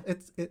just like, yeah,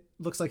 it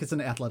looks like it's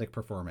an athletic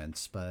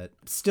performance, but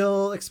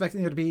still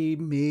expecting there to be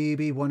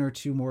maybe one or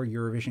two more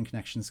Eurovision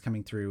connections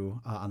coming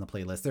through on the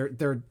playlist.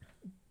 They're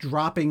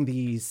dropping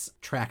these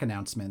track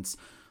announcements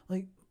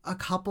like a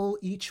couple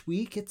each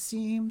week, it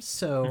seems.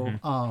 So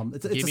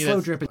it's a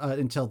slow drip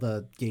until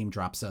the game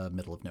drops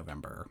middle of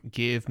November.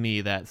 Give me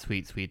that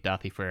sweet, sweet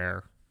Dathi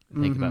Frere.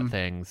 Think about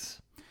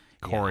things.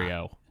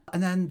 Choreo. Yeah.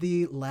 And then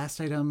the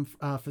last item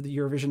for the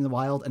Eurovision in the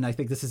Wild, and I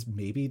think this is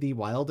maybe the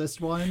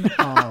wildest one.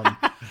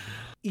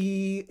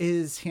 E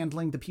is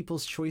handling the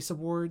People's Choice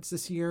Awards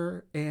this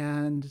year,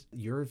 and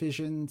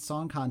Eurovision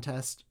Song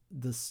Contest,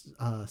 this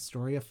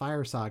Story of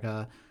Fire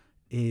Saga,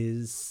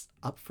 is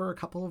up for a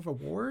couple of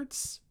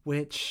awards,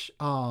 which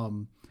cool.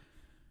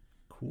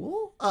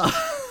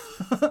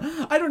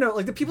 I don't know,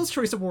 like the People's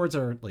Choice Awards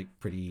are like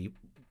pretty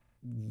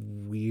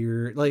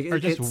weird, like Or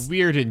just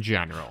weird in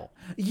general.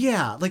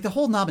 Yeah, like the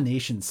whole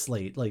nomination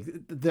slate, like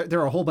there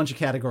are a whole bunch of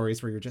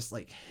categories where you're just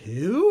like,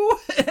 who?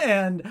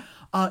 And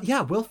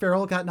yeah, Will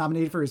Ferrell got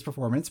nominated for his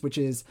performance, which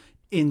is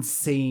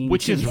insane,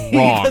 Which is me,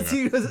 wrong.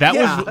 was,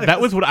 That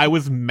was what I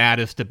was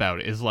maddest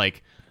about, is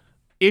like,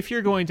 if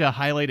you're going to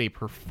highlight a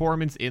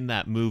performance in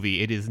that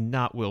movie, it is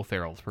not Will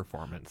Ferrell's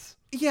performance.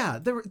 Yeah,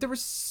 there were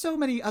so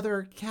many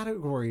other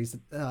categories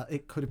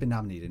it could have been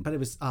nominated in, but it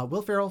was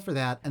Will Ferrell for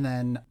that, and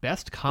then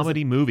Best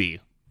Comedy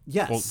Movie.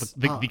 Yes.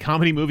 Well, the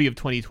comedy movie of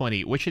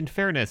 2020, which in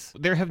fairness,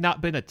 there have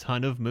not been a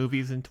ton of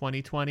movies in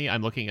 2020.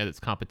 I'm looking at its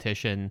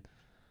competition.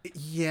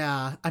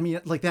 Yeah, I mean,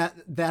 like that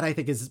I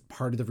think is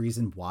part of the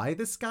reason why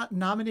this got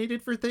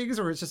nominated for things,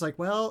 or it's just like,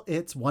 well,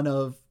 it's one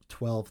of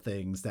 12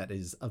 things that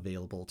is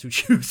available to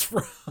choose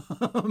from.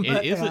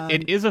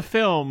 It is a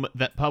film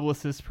that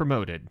publicists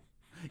promoted.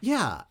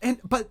 Yeah,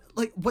 but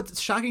like what's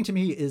shocking to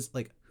me is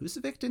like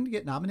Husavik didn't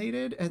get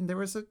nominated, and there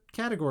was a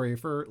category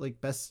for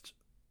like best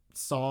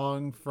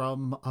song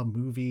from a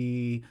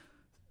movie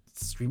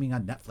streaming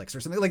on Netflix or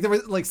something. Like there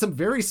was like some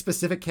very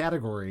specific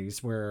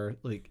categories where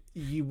like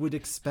you would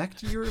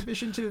expect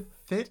Eurovision to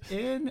fit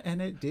in, and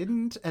it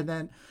didn't. And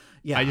then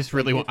yeah, I just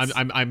really want.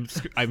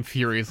 I'm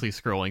furiously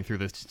scrolling through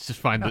this to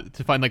find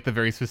like the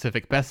very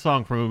specific best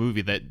song from a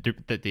movie that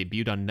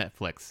debuted on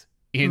Netflix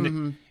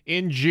in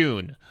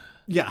June.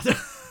 Yeah.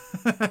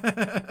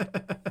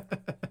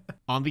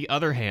 On the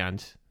other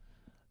hand,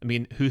 I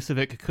mean,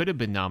 Husavik could have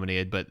been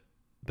nominated, but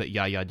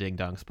Ya Ya Ding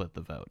Dong split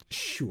the vote.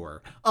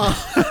 Sure.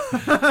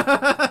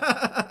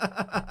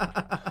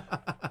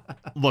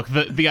 Look,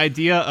 the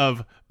idea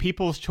of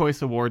People's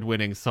Choice Award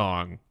winning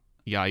song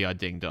Ya Ya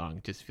Ding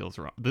Dong just feels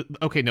wrong.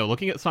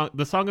 Looking at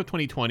the song of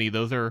 2020,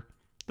 those are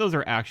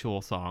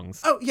actual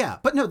songs. Oh yeah,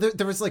 but no,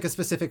 there was like a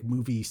specific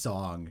movie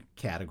song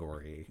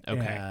category.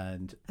 Okay.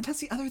 And that's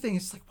the other thing.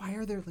 It's like, why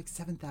are there like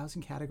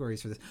 7,000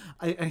 categories for this?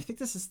 I think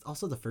this is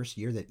also the first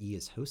year that E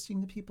is hosting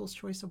the People's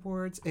Choice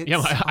Awards.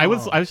 I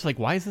was like,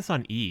 why is this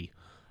on E?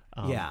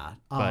 Yeah.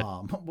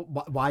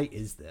 Why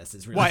is this?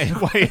 Is really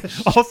why?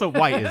 Also,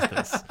 why is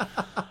this?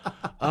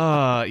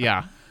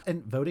 Yeah.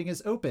 And voting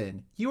is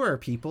open. You are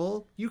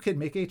people. You can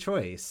make a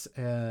choice,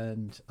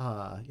 and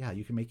yeah,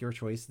 you can make your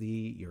choice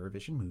the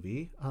Eurovision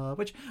movie,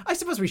 which I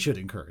suppose we should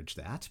encourage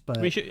that. But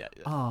we should.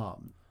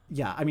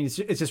 Yeah, I mean, it's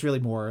just really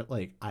more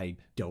like I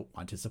don't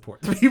want to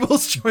support the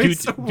People's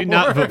Choice. Do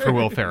not vote for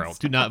Will Ferrell.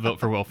 Do not vote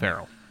for Will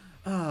Ferrell.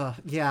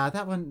 Yeah,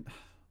 that one.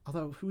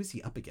 Although, who is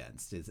he up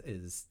against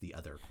is the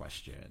other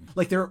question.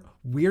 Like, they're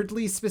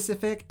weirdly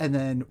specific and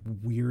then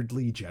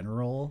weirdly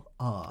general.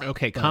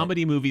 Okay,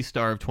 comedy movie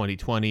star of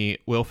 2020.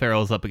 Will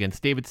Ferrell's up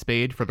against David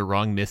Spade for The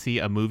Wrong Missy,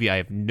 a movie I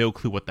have no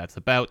clue what that's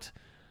about.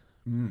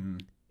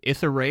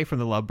 Issa Rae from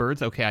The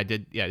Lovebirds. Okay,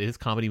 it is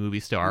comedy movie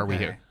star.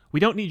 Okay. We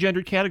don't need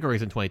gendered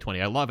categories in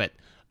 2020. I love it.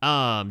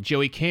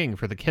 Joey King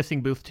for The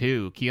Kissing Booth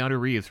 2. Keanu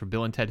Reeves for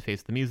Bill and Ted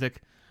Face the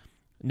Music.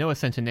 Noah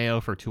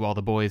Centineo for To All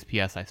the Boys,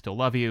 P.S. I Still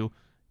Love You.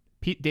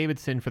 Pete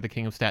Davidson for The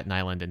King of Staten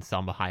Island, and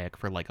Salma Hayek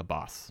for Like a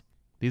Boss.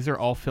 These are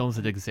all films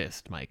that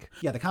exist, Mike.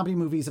 Yeah, the comedy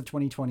movies of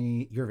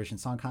 2020, Eurovision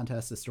Song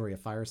Contest, The Story of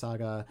Fire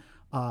Saga.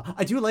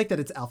 I do like that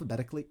it's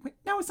alphabetically. Wait,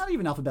 no, it's not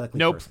even alphabetically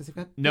Nope. first. 'Cause they've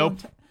got Nope.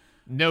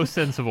 No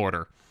sense of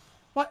order.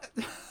 What?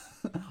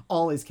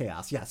 All is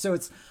chaos. Yeah, so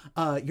it's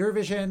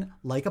Eurovision,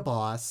 Like a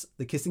Boss,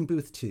 The Kissing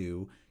Booth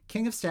 2,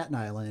 King of Staten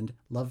Island,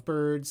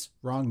 Lovebirds,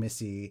 Wrong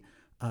Missy,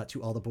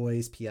 To All the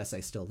Boys, P.S. I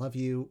Still Love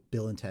You,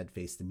 Bill and Ted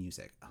Face the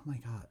Music. Oh my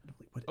God.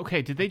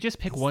 Okay, did they just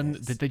pick one?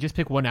 Did they just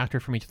pick one actor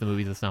from each of the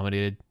movies that's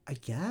nominated? I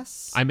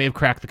guess. I may have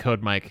cracked the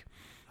code, Mike.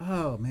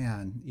 Oh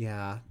man,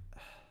 yeah.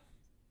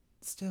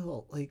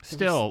 Still,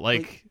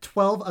 like,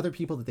 12 other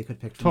people that they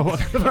could pick from,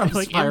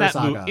 like Fire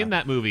Saga. in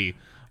that movie,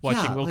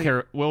 watching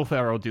Yeah, Will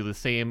Ferrell do the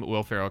same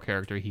Will Ferrell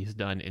character he's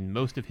done in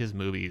most of his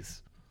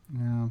movies.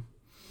 Yeah.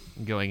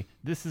 Going,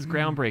 this is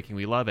groundbreaking.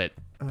 We love it.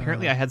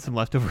 Apparently, I had some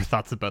leftover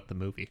thoughts about the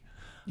movie.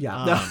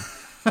 Yeah.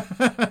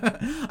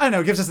 I don't know.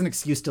 It gives us an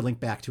excuse to link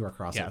back to our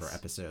crossover Yes.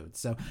 episode.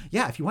 So,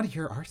 yeah, if you want to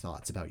hear our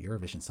thoughts about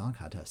Eurovision Song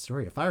Contest,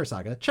 Story of Fire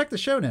Saga, check the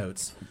show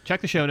notes.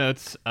 Check the show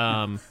notes.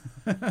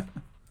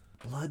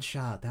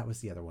 Bloodshot. That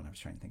was the other one I was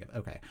trying to think of.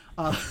 Okay.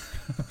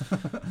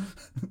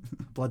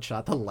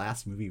 Bloodshot, the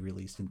last movie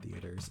released in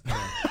theaters.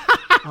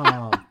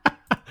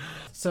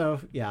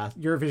 So, yeah,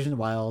 Eurovision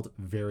wild,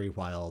 very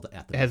wild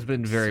at the has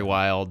been very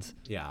wild.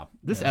 Yeah.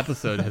 This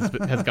episode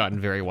has gotten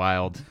very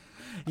wild.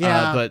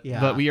 Yeah,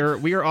 but we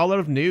are all out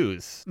of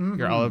news.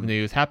 You're all out of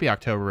news. Happy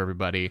October,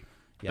 everybody.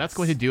 That's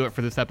going to do it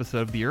for this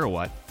episode of The Euro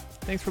What.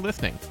 Thanks for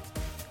listening.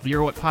 The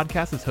Euro What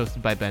podcast is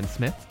hosted by Ben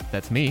Smith,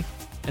 that's me,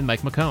 and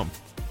Mike McComb.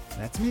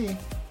 That's me.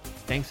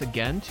 Thanks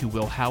again to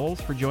Will Howells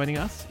for joining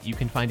us. You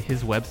can find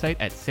his website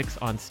at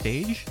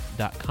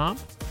sixonstage.com.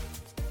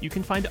 You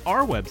can find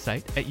our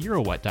website at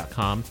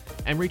eurowhat.com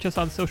and reach us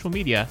on social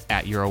media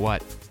at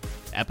Eurowhat.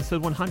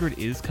 Episode 100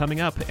 is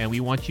coming up, and we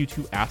want you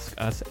to ask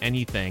us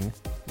anything.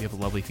 We have a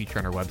lovely feature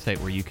on our website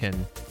where you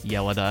can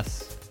yell at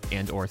us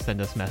and or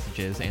send us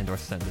messages and or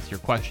send us your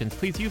questions.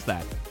 Please use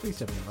that. Please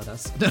don't yell at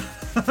us.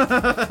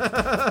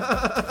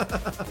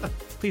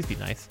 Please be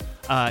nice.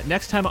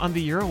 Next time on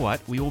The Euro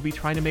What, we will be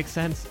trying to make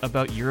sense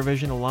about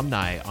Eurovision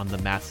alumni on The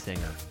Masked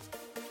Singer.